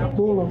vaccine is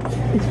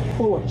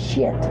full of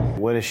shit.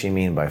 What does she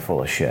mean by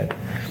full of shit?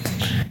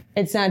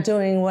 It's not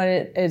doing what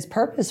its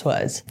purpose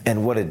was.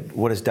 And what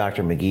is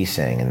Dr. McGee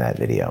saying in that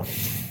video?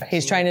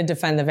 He's trying to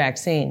defend the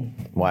vaccine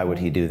Why would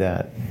he do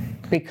that?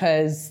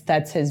 because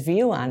that's his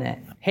view on it.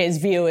 His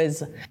view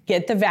is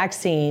get the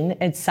vaccine,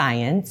 it's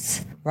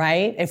science,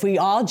 right? If we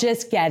all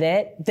just get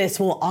it, this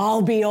will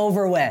all be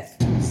over with.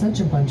 Such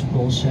a bunch of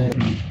bullshit.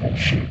 What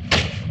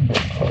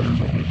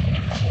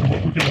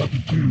we're gonna have to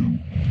do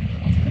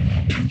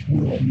is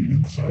we're on the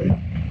inside.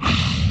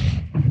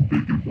 I'm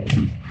thinking about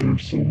it.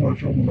 There's so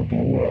much I want to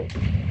blow up.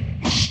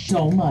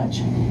 So much.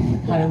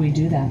 How do we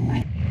do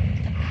that?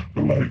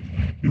 But like,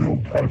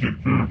 Project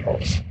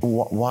Veritas.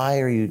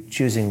 Why are you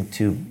choosing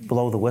to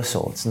blow the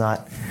whistle? It's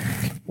not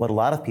what a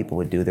lot of people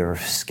would do. They're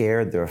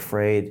scared, they're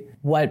afraid.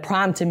 What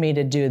prompted me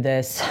to do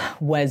this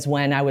was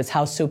when I was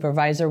house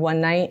supervisor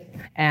one night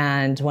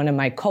and one of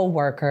my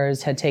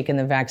coworkers had taken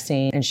the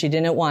vaccine and she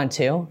didn't want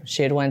to.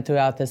 She had went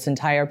throughout this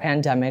entire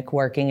pandemic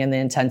working in the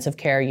intensive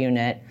care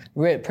unit.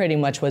 Pretty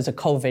much was a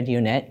COVID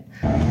unit.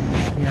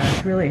 Yeah,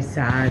 it's really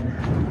sad.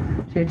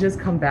 She had just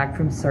come back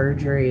from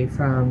surgery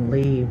from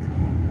leave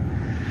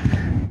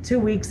 2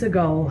 weeks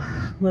ago,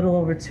 a little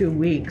over 2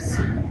 weeks,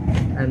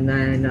 and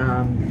then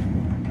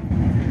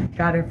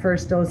got her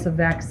first dose of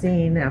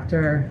vaccine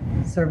after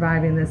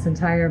surviving this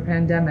entire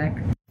pandemic.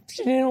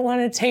 She didn't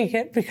want to take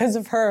it because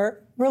of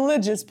her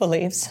religious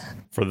beliefs.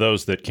 For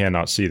those that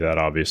cannot see that,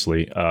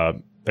 obviously, a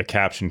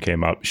caption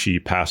came up. She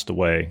passed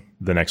away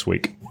the next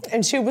week.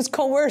 And she was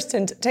coerced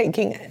into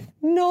taking it.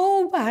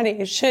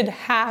 Nobody should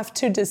have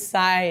to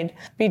decide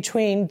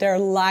between their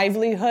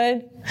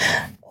livelihood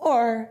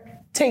or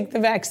take the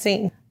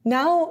vaccine.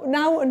 Now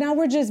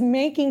we're just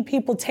making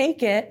people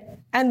take it,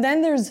 and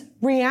then there's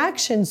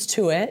reactions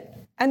to it,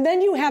 and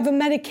then you have a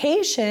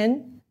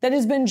medication that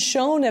has been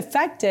shown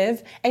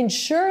effective and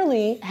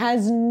surely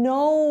has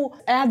no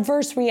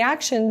adverse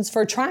reactions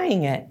for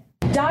trying it.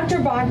 Dr.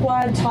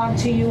 Bakwa talked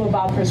to you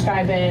about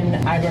prescribing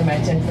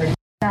ivermectin for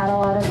Not a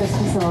lot of this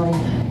facility.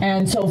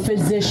 and so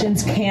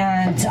physicians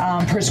can't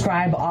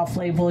prescribe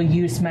off-label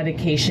use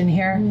medication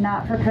here?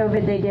 Not for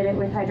COVID. They did it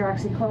with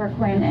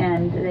hydroxychloroquine,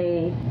 and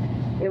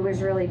it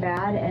was really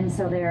bad, and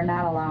so they are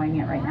not allowing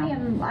it right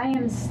now. I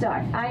am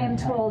stuck. I am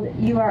told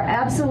you are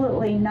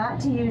absolutely not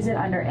to use it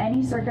under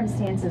any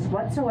circumstances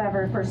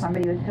whatsoever for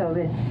somebody with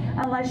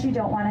COVID, unless you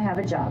don't want to have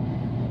a job.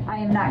 I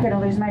am not going to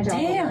lose my job.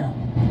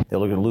 Damn. They're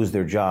going to lose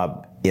their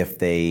job if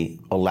they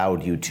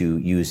allowed you to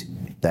use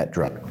that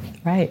drug.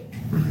 Right.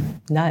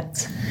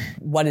 Nuts.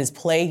 What is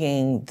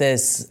plaguing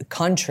this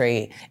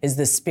country is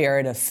the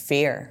spirit of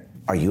fear.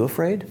 Are you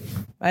afraid?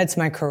 It's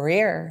my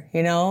career,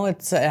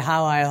 it's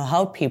how I'll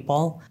help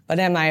people. But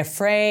am I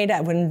afraid?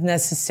 I wouldn't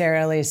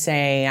necessarily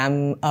say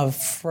I'm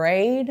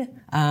afraid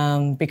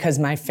because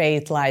my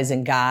faith lies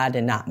in God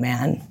and not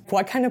man.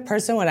 What kind of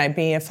person would I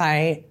be if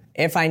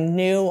I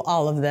knew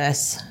all of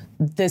this?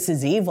 This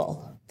is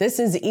evil. This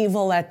is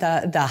evil at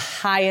the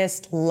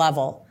highest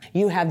level.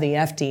 You have the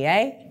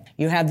FDA,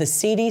 you have the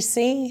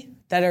CDC,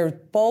 that are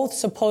both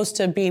supposed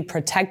to be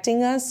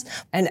protecting us,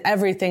 and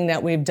everything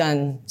that we've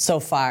done so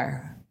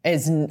far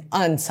is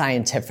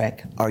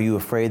unscientific. Are you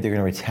afraid they're going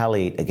to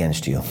retaliate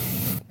against you?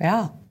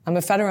 Yeah, I'm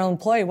a federal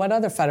employee. What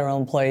other federal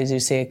employees you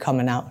see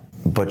coming out?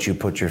 But you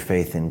put your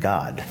faith in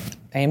God.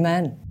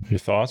 Amen. Your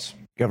thoughts?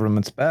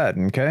 Government's bad,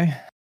 okay?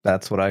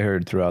 That's what I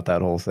heard throughout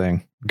that whole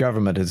thing.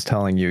 Government is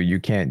telling you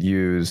can't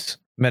use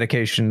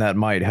medication that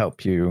might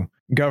help you.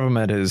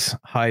 Government is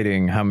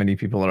hiding how many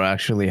people are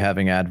actually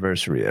having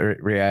adverse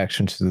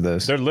reactions to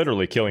this. They're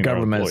literally killing their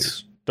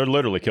employees. They're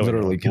literally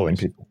killing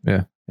people.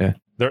 Yeah.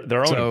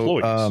 Their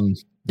own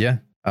employees.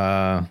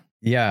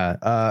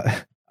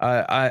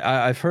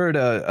 I've heard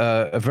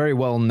a very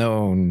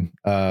well-known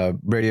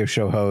radio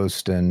show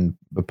host and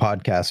a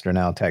podcaster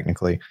now,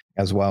 technically,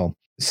 as well,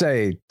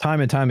 say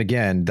time and time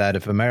again that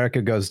if America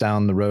goes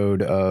down the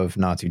road of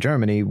Nazi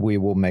Germany, we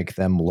will make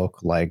them look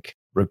like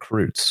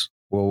recruits.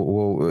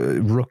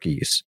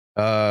 Rookies.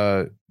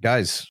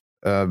 Guys,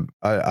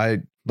 I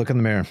look in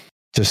the mirror.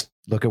 Just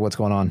look at what's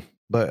going on.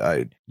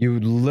 But you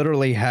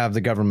literally have the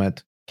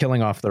government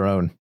killing off their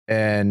own.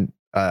 And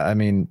I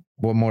mean,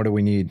 what more do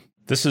we need?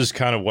 This is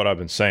kind of what I've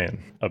been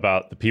saying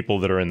about the people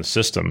that are in the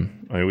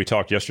system. I mean, we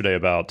talked yesterday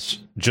about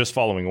just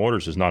following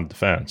orders is not a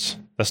defense.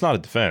 That's not a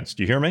defense.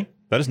 Do you hear me?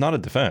 That is not a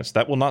defense.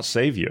 That will not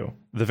save you.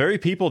 The very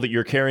people that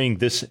you're carrying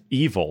this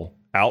evil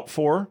out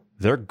for,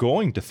 they're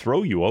going to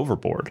throw you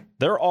overboard.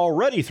 They're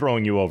already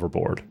throwing you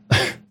overboard.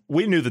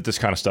 We knew that this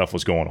kind of stuff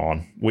was going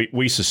on.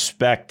 We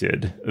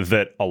suspected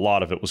that a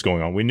lot of it was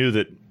going on. We knew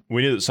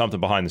that something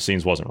behind the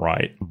scenes wasn't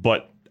right.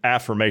 But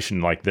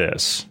affirmation like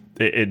this,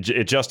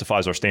 it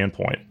justifies our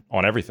standpoint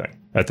on everything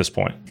at this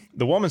point.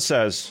 The woman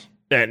says,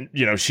 and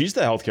she's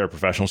the healthcare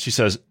professional. She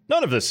says,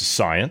 none of this is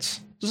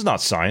science. This is not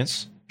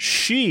science.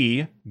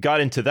 She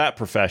got into that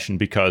profession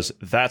because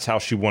that's how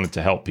she wanted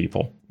to help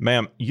people.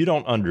 Ma'am, you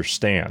don't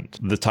understand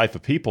the type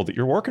of people that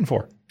you're working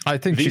for. I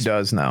think she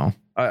does now.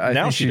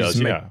 Now she does,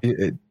 yeah.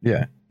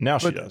 Yeah. Now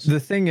she does. The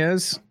thing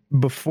is,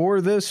 before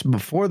this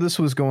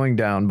was going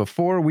down,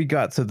 before we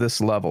got to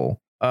this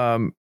level,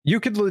 you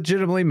could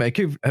legitimately make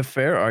a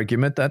fair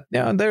argument that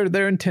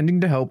they're intending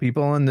to help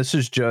people, and this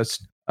is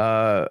just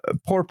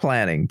poor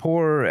planning,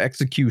 poor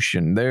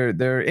execution,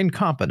 their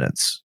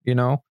incompetence,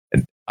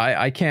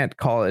 I can't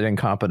call it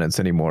incompetence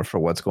anymore for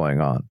what's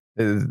going on.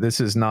 This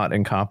is not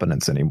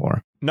incompetence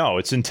anymore. No,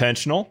 it's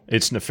intentional,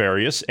 it's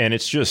nefarious, and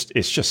it's just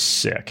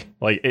sick.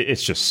 Like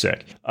it's just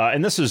sick.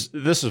 And this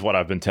is what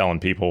I've been telling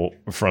people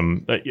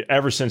from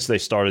ever since they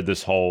started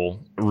this whole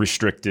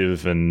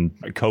restrictive and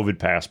COVID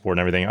passport and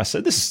everything. I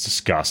said, this is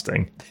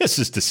disgusting. This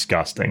is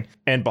disgusting.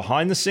 And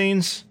behind the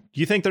scenes,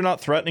 do you think they're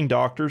not threatening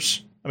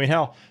doctors? I mean,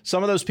 hell,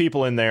 some of those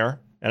people in there,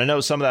 and I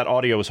know some of that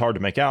audio was hard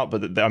to make out,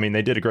 but I mean,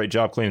 they did a great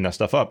job cleaning that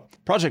stuff up.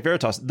 Project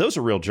Veritas, those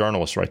are real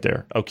journalists right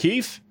there.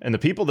 O'Keefe and the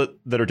people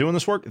that are doing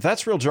this work,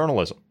 that's real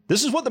journalism.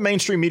 This is what the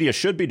mainstream media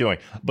should be doing.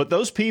 But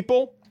those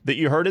people that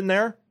you heard in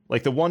there,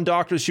 like the one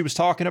doctor she was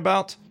talking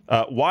about,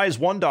 why is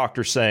one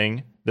doctor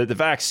saying that the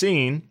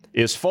vaccine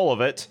is full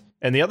of it,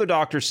 and the other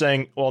doctor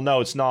saying, well,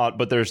 no, it's not,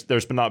 but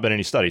there's not been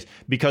any studies?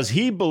 Because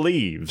he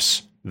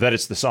believes that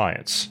it's the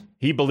science.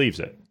 He believes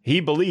it. He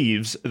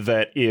believes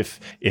that if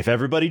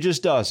everybody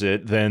just does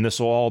it, then this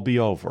will all be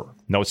over.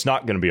 No, it's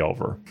not going to be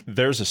over.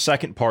 There's a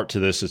second part to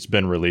this that's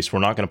been released. We're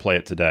not going to play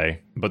it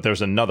today, but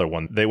there's another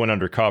one. They went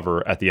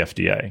undercover at the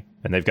FDA,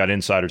 and they've got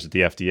insiders at the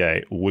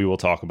FDA. We will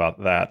talk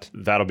about that.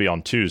 That'll be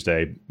on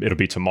Tuesday. It'll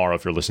be tomorrow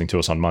if you're listening to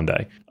us on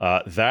Monday.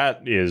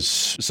 That is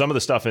some of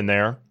the stuff in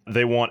there.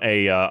 They want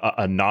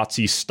a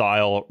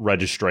Nazi-style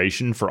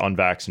registration for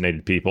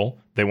unvaccinated people.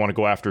 They want to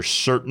go after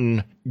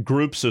certain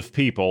groups of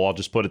people, I'll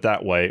just put it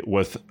that way,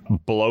 with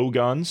blow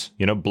guns,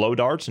 blow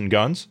darts and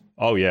guns.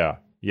 Oh, yeah.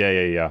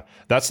 Yeah.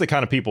 That's the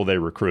kind of people they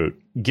recruit.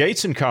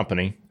 Gates and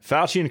Company,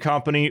 Fauci and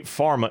Company,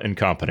 Pharma and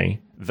Company,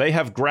 they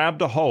have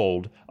grabbed a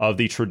hold of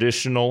the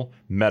traditional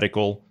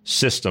medical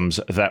systems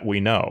that we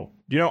know.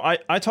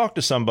 I talked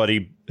to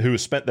somebody who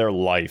spent their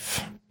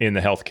life in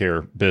the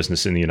healthcare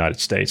business in the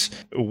United States,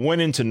 went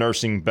into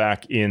nursing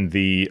back in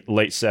the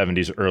late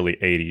 70s, early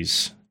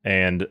 80s.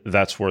 And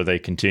that's where they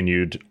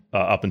continued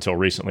up until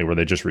recently, where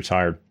they just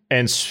retired.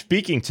 And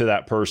speaking to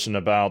that person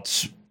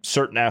about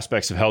certain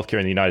aspects of healthcare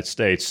in the United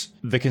States,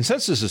 the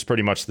consensus is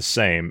pretty much the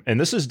same.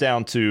 And this is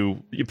down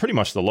to pretty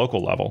much the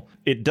local level.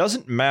 It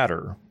doesn't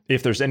matter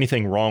if there's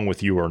anything wrong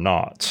with you or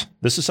not.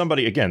 This is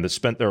somebody, again, that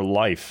spent their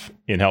life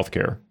in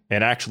healthcare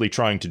and actually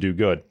trying to do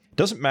good. It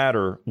doesn't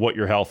matter what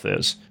your health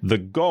is. The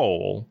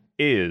goal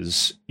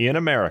is in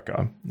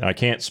America, and I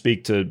can't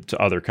speak to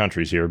other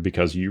countries here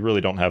because you really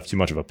don't have too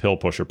much of a pill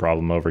pusher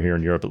problem over here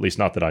in Europe, at least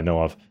not that I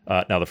know of.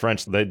 Now, the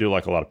French, they do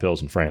like a lot of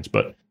pills in France,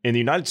 but in the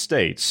United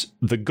States,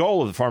 the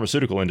goal of the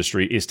pharmaceutical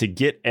industry is to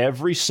get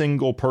every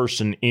single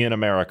person in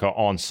America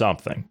on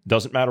something.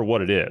 Doesn't matter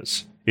what it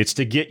is. It's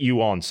to get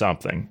you on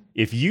something.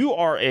 If you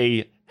are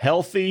a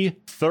healthy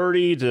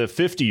 30 to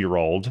 50 year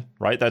old,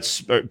 right?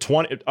 That's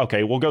 20.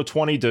 Okay, we'll go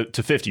 20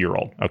 to 50 year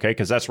old. Okay,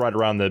 because that's right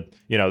around the,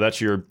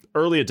 that's your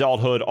early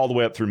adulthood all the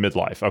way up through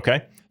midlife.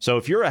 Okay, so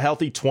if you're a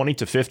healthy 20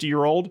 to 50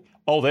 year old,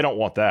 oh, they don't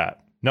want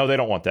that. No, they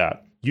don't want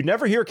that. You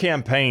never hear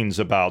campaigns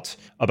about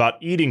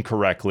eating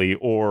correctly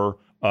or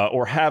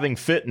having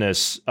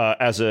fitness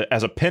as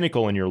a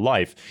pinnacle in your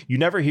life. You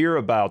never hear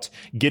about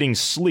getting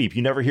sleep.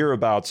 You never hear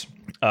about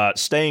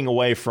staying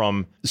away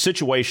from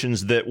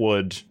situations that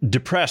would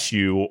depress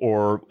you,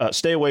 or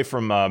stay away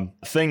from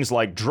things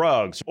like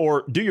drugs,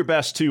 or do your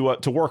best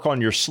to work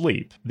on your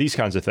sleep. These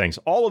kinds of things.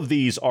 All of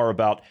these are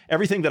about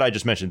everything that I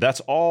just mentioned.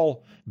 That's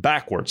all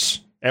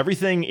backwards.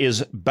 Everything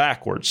is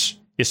backwards,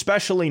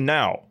 especially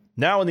now.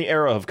 Now in the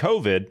era of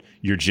COVID,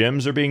 your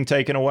gyms are being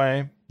taken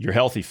away. Your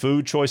healthy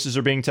food choices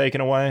are being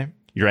taken away.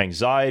 Your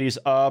anxiety's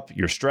up.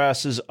 Your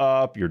stress is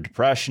up. Your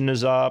depression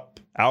is up.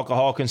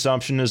 Alcohol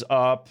consumption is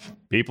up.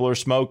 People are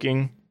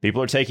smoking.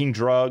 People are taking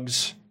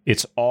drugs.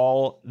 It's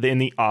all in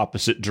the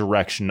opposite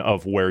direction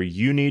of where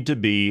you need to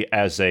be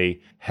as a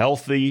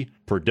healthy,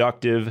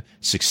 productive,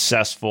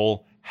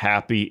 successful,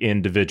 happy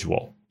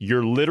individual.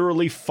 You're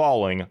literally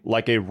falling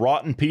like a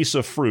rotten piece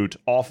of fruit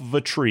off of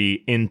a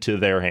tree into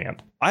their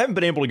hand. I haven't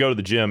been able to go to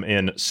the gym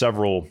in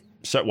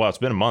it's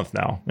been a month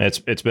now.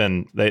 It's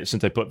been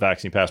since they put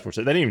vaccine passports.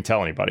 They didn't even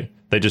tell anybody.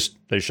 They just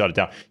shut it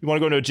down. You want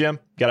to go to a gym?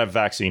 You got to have a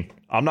vaccine.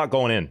 I'm not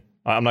going in.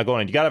 You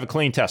got to have a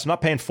clean test. I'm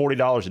not paying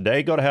 $40 a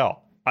day. Go to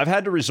hell. I've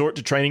had to resort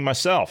to training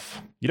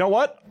myself. You know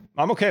what?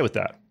 I'm okay with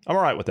that. I'm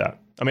all right with that.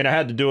 I mean, I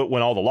had to do it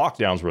when all the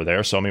lockdowns were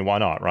there. So, I mean, why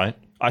not, right?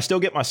 I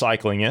still get my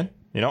cycling in.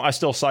 I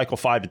still cycle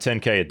 5 to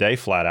 10K a day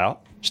flat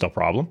out. Still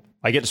problem.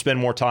 I get to spend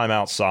more time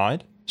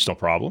outside. Still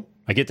problem.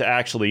 I get to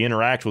actually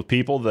interact with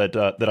people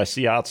that I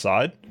see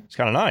outside. It's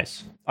kind of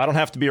nice. I don't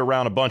have to be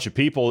around a bunch of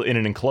people in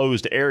an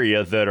enclosed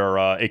area that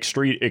are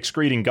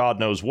excreting God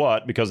knows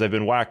what because they've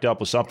been whacked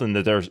up with something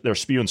that they're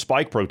spewing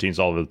spike proteins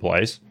all over the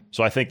place.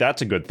 So I think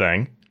that's a good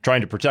thing.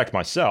 Trying to protect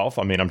myself.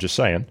 I mean, I'm just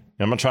saying.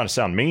 I'm not trying to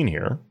sound mean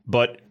here,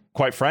 but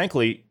quite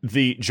frankly,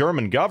 the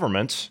German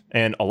government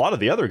and a lot of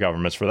the other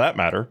governments for that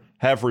matter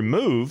have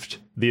removed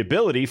the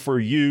ability for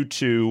you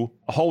to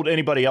hold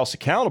anybody else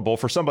accountable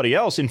for somebody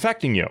else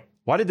infecting you.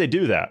 Why did they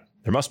do that?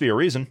 There must be a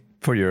reason.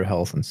 For your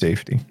health and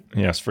safety.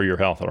 Yes, for your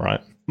health, all right.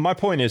 My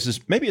point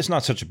is maybe it's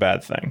not such a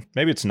bad thing.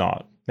 Maybe it's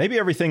not. Maybe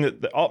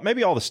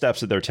maybe all the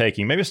steps that they're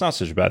taking, maybe it's not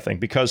such a bad thing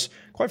because,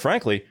 quite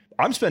frankly,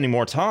 I'm spending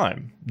more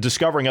time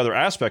discovering other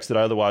aspects that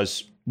I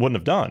otherwise wouldn't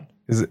have done.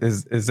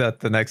 Is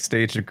that the next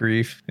stage of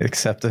grief?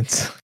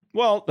 Acceptance?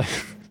 Well,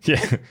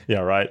 yeah,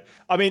 right.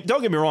 I mean,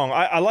 don't get me wrong.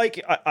 I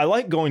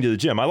like going to the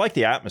gym. I like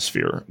the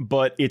atmosphere,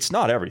 but it's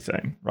not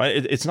everything, right?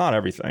 It's not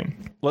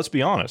everything. Let's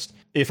be honest.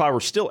 If I were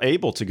still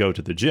able to go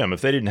to the gym,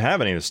 if they didn't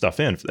have any of this stuff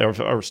in, if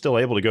I were still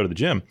able to go to the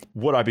gym,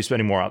 would I be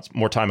spending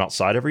more time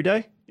outside every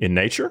day in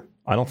nature?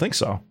 I don't think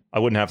so. I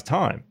wouldn't have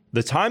time.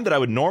 The time that I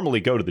would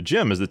normally go to the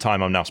gym is the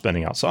time I'm now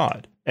spending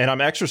outside, and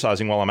I'm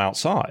exercising while I'm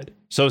outside.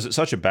 So is it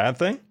such a bad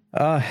thing?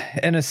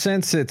 In a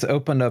sense, it's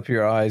opened up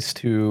your eyes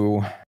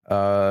to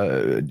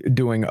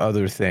doing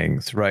other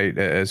things, right?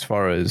 As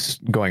far as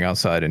going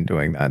outside and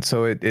doing that.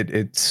 So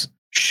it's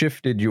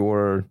shifted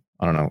your,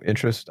 I don't know,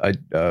 interest. I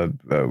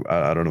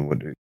don't know what.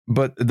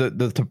 But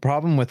the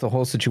problem with the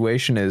whole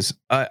situation is,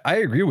 I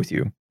agree with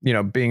you.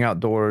 Being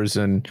outdoors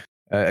and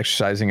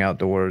exercising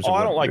outdoors. Oh,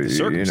 I don't like the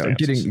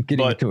circumstances.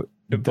 Getting to it.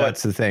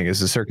 That's the thing, is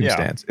the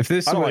circumstance. Yeah, if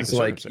this was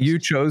like you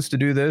chose to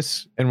do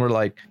this and we're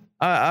like,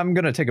 I'm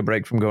going to take a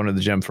break from going to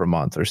the gym for a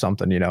month or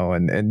something,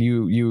 and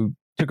you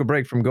took a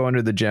break from going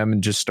to the gym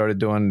and just started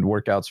doing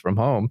workouts from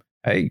home.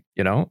 Hey,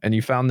 and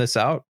you found this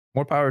out,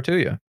 more power to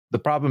you. The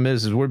problem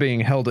is we're being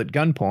held at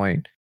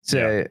gunpoint,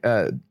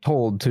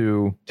 told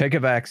to take a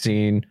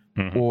vaccine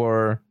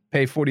or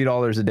pay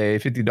 $40 a day,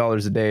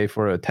 $50 a day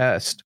for a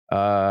test.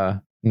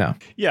 No.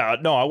 Yeah,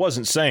 no, I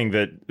wasn't saying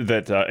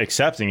that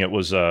accepting it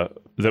was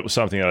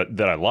something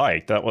that I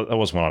liked. That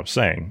wasn't what I was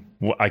saying.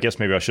 I guess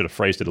maybe I should have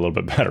phrased it a little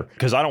bit better,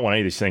 because I don't want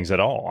any of these things at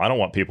all. I don't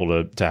want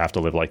people to have to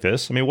live like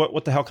this. I mean,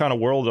 what the hell kind of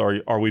world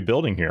are we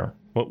building here?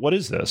 What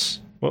is this?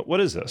 What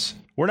is this?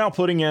 We're now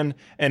putting in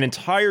an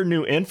entire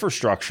new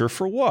infrastructure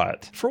for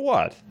what? For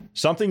what?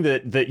 Something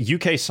that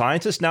UK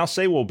scientists now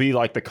say will be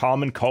like the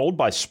common cold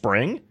by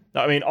spring?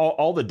 I mean,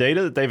 all the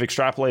data that they've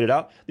extrapolated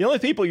out, the only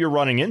people you're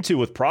running into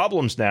with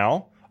problems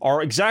now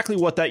are exactly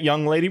what that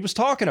young lady was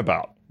talking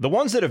about. The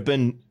ones that have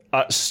been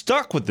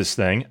stuck with this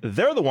thing,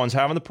 they're the ones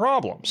having the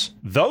problems.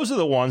 Those are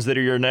the ones that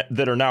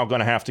are now going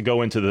to have to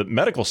go into the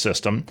medical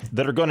system,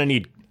 that are going to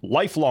need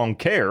lifelong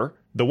care.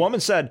 The woman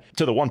said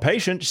to the one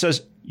patient, she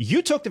says,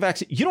 you took the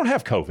vaccine, you don't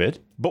have COVID,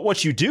 but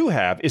what you do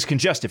have is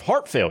congestive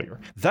heart failure.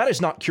 That is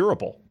not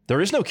curable.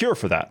 There is no cure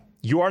for that.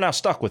 You are now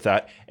stuck with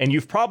that, and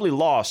you've probably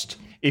lost.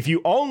 If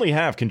you only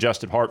have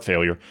congestive heart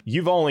failure,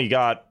 you've only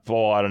got,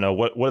 well, I don't know,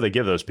 what do they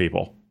give those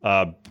people?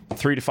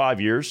 3 to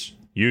 5 years,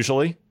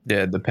 usually?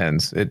 Yeah, it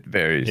depends. It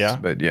varies,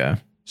 but yeah.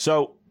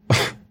 So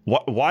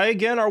why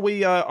again are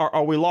we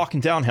locking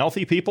down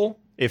healthy people?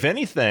 If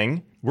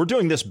anything, we're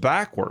doing this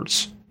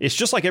backwards. It's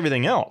just like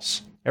everything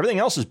else. Everything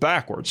else is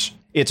backwards.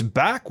 It's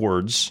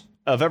backwards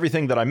of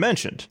everything that I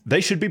mentioned.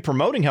 They should be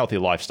promoting healthy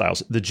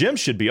lifestyles. The gyms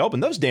should be open.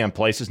 Those damn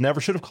places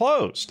never should have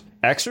closed.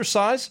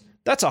 Exercise,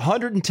 that's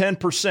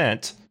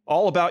 110%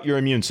 all about your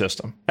immune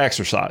system.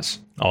 Exercise.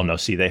 Oh no,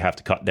 see, they have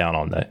to cut down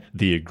on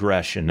the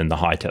aggression and the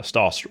high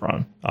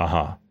testosterone.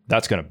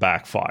 That's going to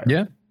backfire.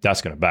 Yeah.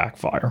 That's going to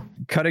backfire.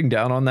 Cutting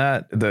down on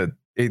that, the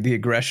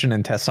aggression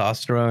and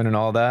testosterone and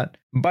all that.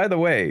 By the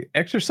way,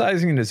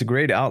 exercising is a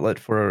great outlet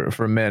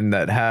for men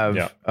that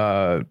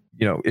have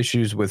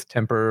issues with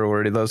temper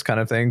or those kind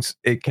of things.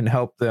 It can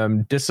help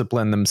them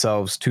discipline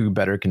themselves to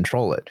better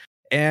control it.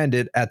 And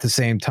it, at the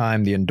same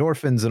time, the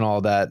endorphins and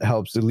all that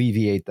helps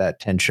alleviate that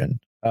tension.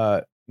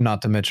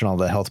 Not to mention all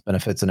the health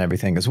benefits and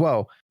everything as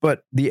well.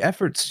 But the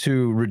efforts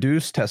to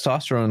reduce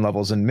testosterone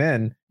levels in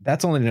men,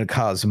 that's only going to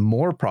cause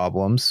more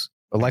problems,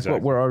 like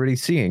what we're already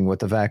seeing with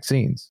the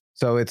vaccines.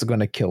 So it's going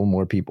to kill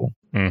more people.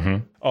 Mm-hmm.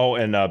 Oh,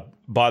 and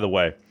by the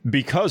way,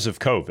 because of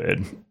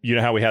COVID, you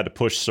know how we had to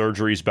push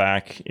surgeries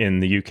back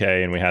in the UK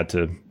and we had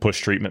to push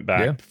treatment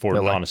back for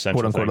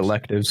non-essential quote unquote things.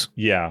 Electives.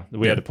 Yeah,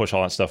 we had to push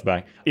all that stuff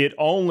back. It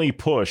only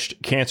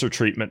pushed cancer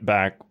treatment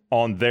back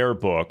on their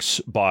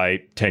books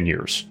by 10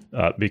 years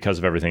because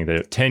of everything they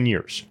did. 10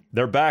 years.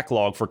 Their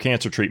backlog for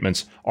cancer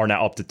treatments are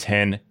now up to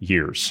 10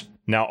 years.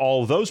 Now,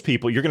 all of those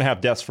people, you're going to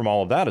have deaths from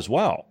all of that as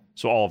well.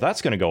 So all of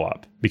that's going to go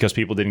up because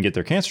people didn't get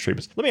their cancer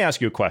treatments. Let me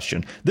ask you a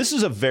question. This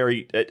is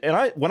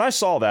when I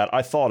saw that,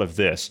 I thought of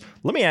this.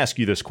 Let me ask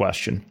you this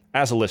question.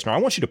 As a listener, I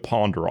want you to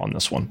ponder on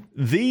this one.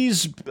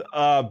 These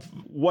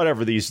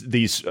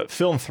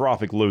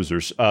philanthropic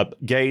losers,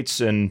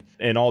 Gates and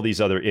all these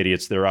other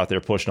idiots that are out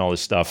there pushing all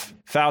this stuff.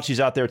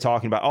 Fauci's out there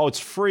talking about, oh, it's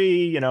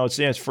free.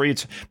 It's free.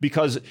 It's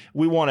because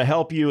we want to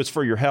help you. It's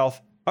for your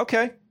health.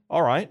 Okay.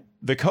 All right.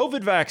 The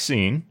COVID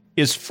vaccine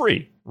is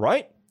free,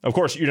 right? Of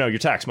course, your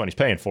tax money's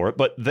paying for it,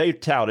 but they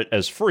tout it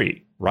as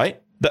free,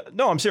 right?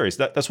 No, I'm serious.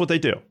 That's what they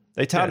do.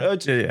 They tout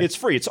it's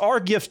free. It's our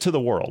gift to the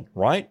world,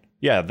 right?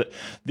 Yeah,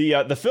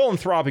 the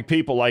philanthropic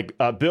people like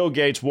Bill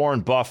Gates,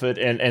 Warren Buffett,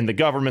 and the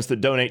governments that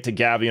donate to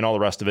Gavi and all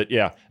the rest of it.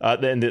 Yeah,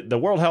 then the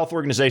World Health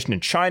Organization in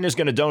China is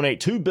going to donate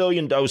 2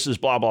 billion doses,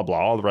 blah, blah, blah,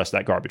 all the rest of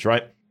that garbage,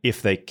 right?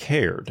 If they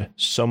cared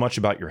so much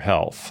about your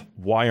health,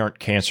 why aren't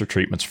cancer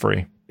treatments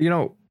free?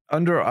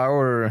 Under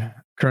our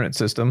current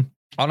system,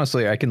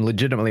 honestly, I can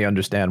legitimately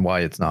understand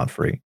why it's not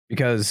free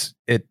because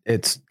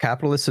it's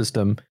capitalist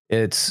system.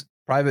 It's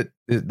private.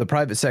 The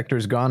private sector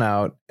has gone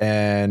out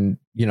and,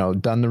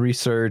 done the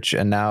research,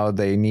 and now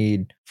they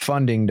need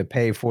funding to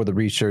pay for the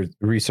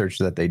research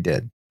that they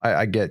did.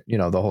 I get,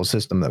 the whole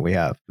system that we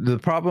have. The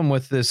problem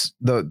with this,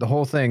 the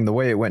whole thing, the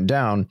way it went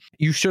down,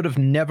 you should have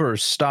never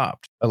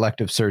stopped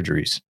elective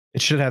surgeries.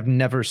 It should have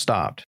never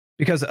stopped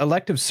because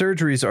elective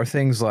surgeries are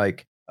things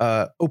like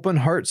open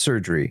heart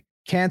surgery,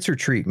 cancer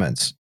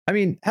treatments. I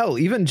mean, hell,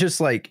 even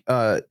just like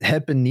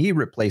hip and knee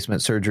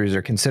replacement surgeries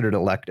are considered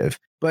elective.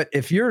 But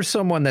if you're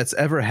someone that's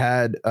ever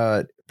had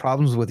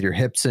problems with your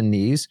hips and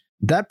knees,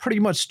 that pretty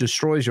much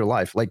destroys your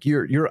life. Like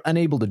you're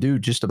unable to do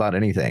just about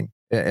anything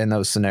in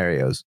those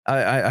scenarios.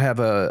 I have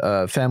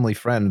a family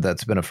friend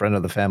that's been a friend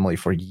of the family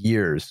for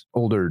years,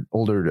 older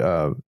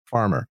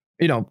farmer,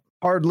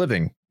 hard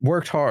living,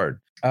 worked hard,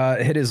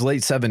 hit his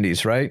late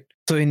 70s, right?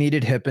 So he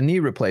needed hip and knee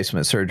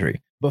replacement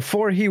surgery.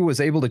 Before he was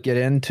able to get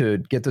in to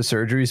get the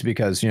surgeries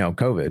because,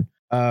 COVID,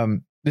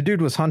 the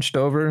dude was hunched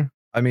over.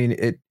 I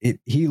mean,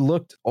 he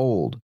looked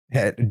old,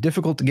 had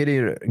difficult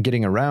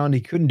getting around.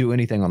 He couldn't do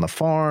anything on the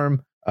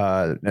farm.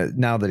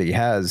 Now that he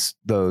has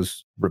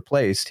those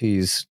replaced,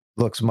 he's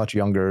looks much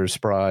younger,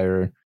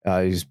 sprier.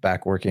 He's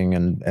back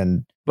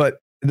working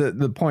but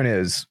the point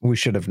is we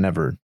should have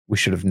never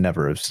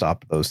have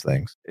stopped those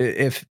things.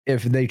 If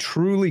they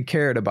truly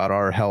cared about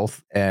our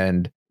health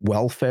and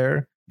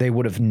welfare, they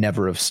would have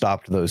never have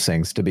stopped those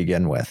things to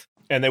begin with.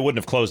 And they wouldn't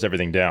have closed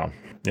everything down.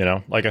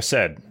 Like I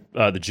said,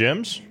 the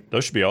gyms,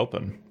 those should be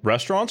open.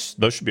 Restaurants,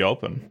 those should be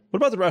open. What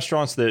about the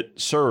restaurants that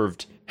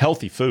served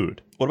healthy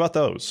food? What about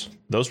those?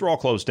 Those were all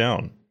closed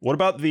down. What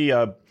about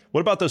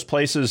those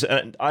places?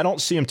 And I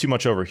don't see them too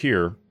much over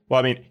here. Well,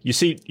 I mean, you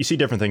see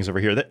different things over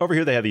here. Over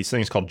here, they have these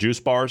things called juice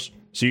bars.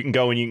 So you can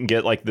go and you can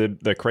get like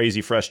the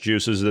crazy fresh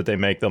juices that they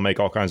make. They'll make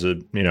all kinds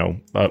of,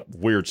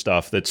 weird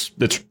stuff. That's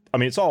I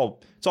mean, it's all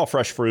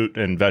fresh fruit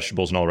and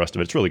vegetables and all the rest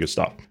of it. It's really good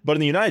stuff. But in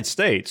the United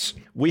States,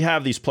 we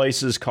have these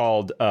places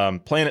called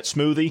Planet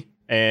Smoothie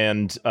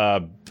and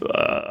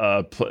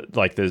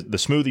like the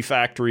Smoothie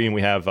Factory, and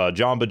we have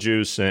Jamba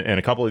Juice and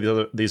a couple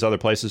of these other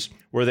places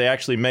where they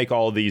actually make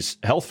all of these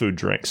health food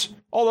drinks.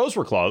 All those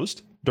were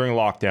closed during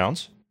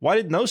lockdowns. Why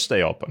didn't those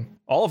stay open?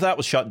 All of that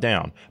was shut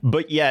down.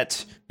 But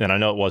yet, and I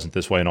know it wasn't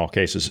this way in all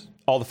cases,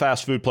 all the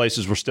fast food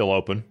places were still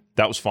open.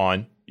 That was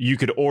fine. You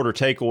could order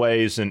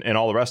takeaways and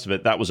all the rest of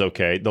it. That was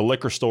okay. The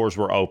liquor stores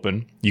were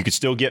open. You could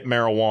still get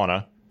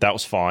marijuana. That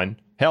was fine.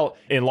 Hell,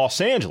 in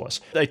Los Angeles,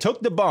 they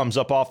took the bums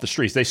up off the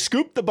streets. They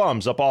scooped the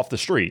bums up off the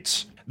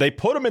streets. They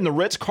put them in the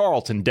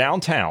Ritz-Carlton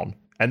downtown,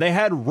 and they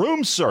had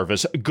room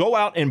service go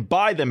out and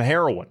buy them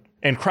heroin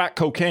and crack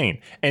cocaine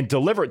and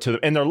deliver it to them,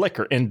 and their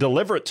liquor, and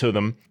deliver it to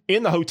them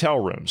in the hotel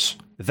rooms.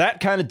 That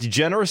kind of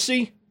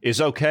degeneracy is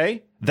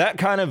okay. That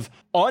kind of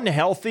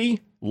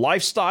unhealthy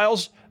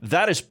lifestyles,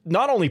 that is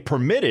not only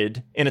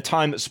permitted in a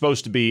time that's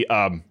supposed to be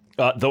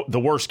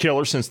the worst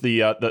killer since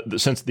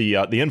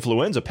the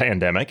influenza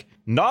pandemic.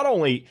 Not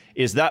only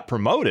is that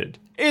promoted,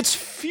 it's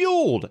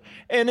fueled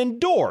and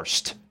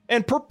endorsed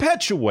and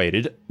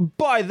perpetuated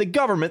by the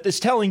government that's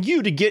telling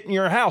you to get in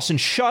your house and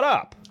shut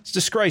up. It's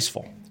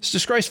disgraceful. It's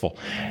disgraceful.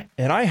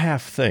 And I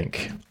half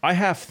think,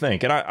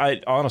 and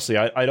I honestly,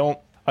 I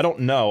don't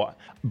know,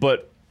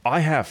 but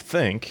I half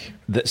think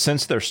that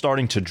since they're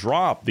starting to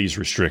drop these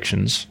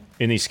restrictions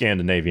in these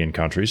Scandinavian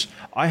countries,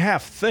 I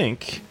half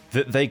think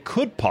that they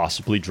could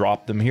possibly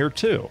drop them here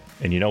too.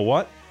 And you know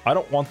what? I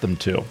don't want them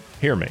to.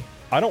 Hear me.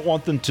 I don't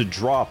want them to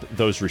drop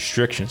those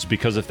restrictions,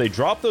 because if they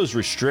drop those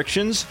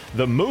restrictions,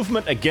 the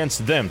movement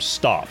against them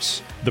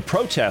stops. The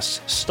protests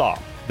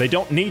stop. They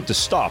don't need to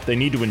stop. They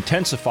need to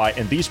intensify,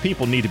 and these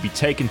people need to be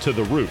taken to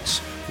the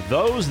roots.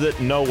 Those that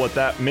know what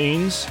that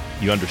means,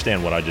 you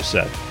understand what I just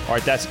said. All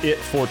right, that's it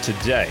for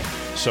today.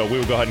 So we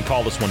will go ahead and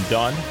call this one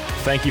done.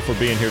 Thank you for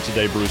being here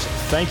today, Bruce.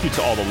 Thank you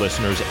to all the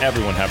listeners.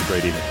 Everyone have a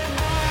great evening.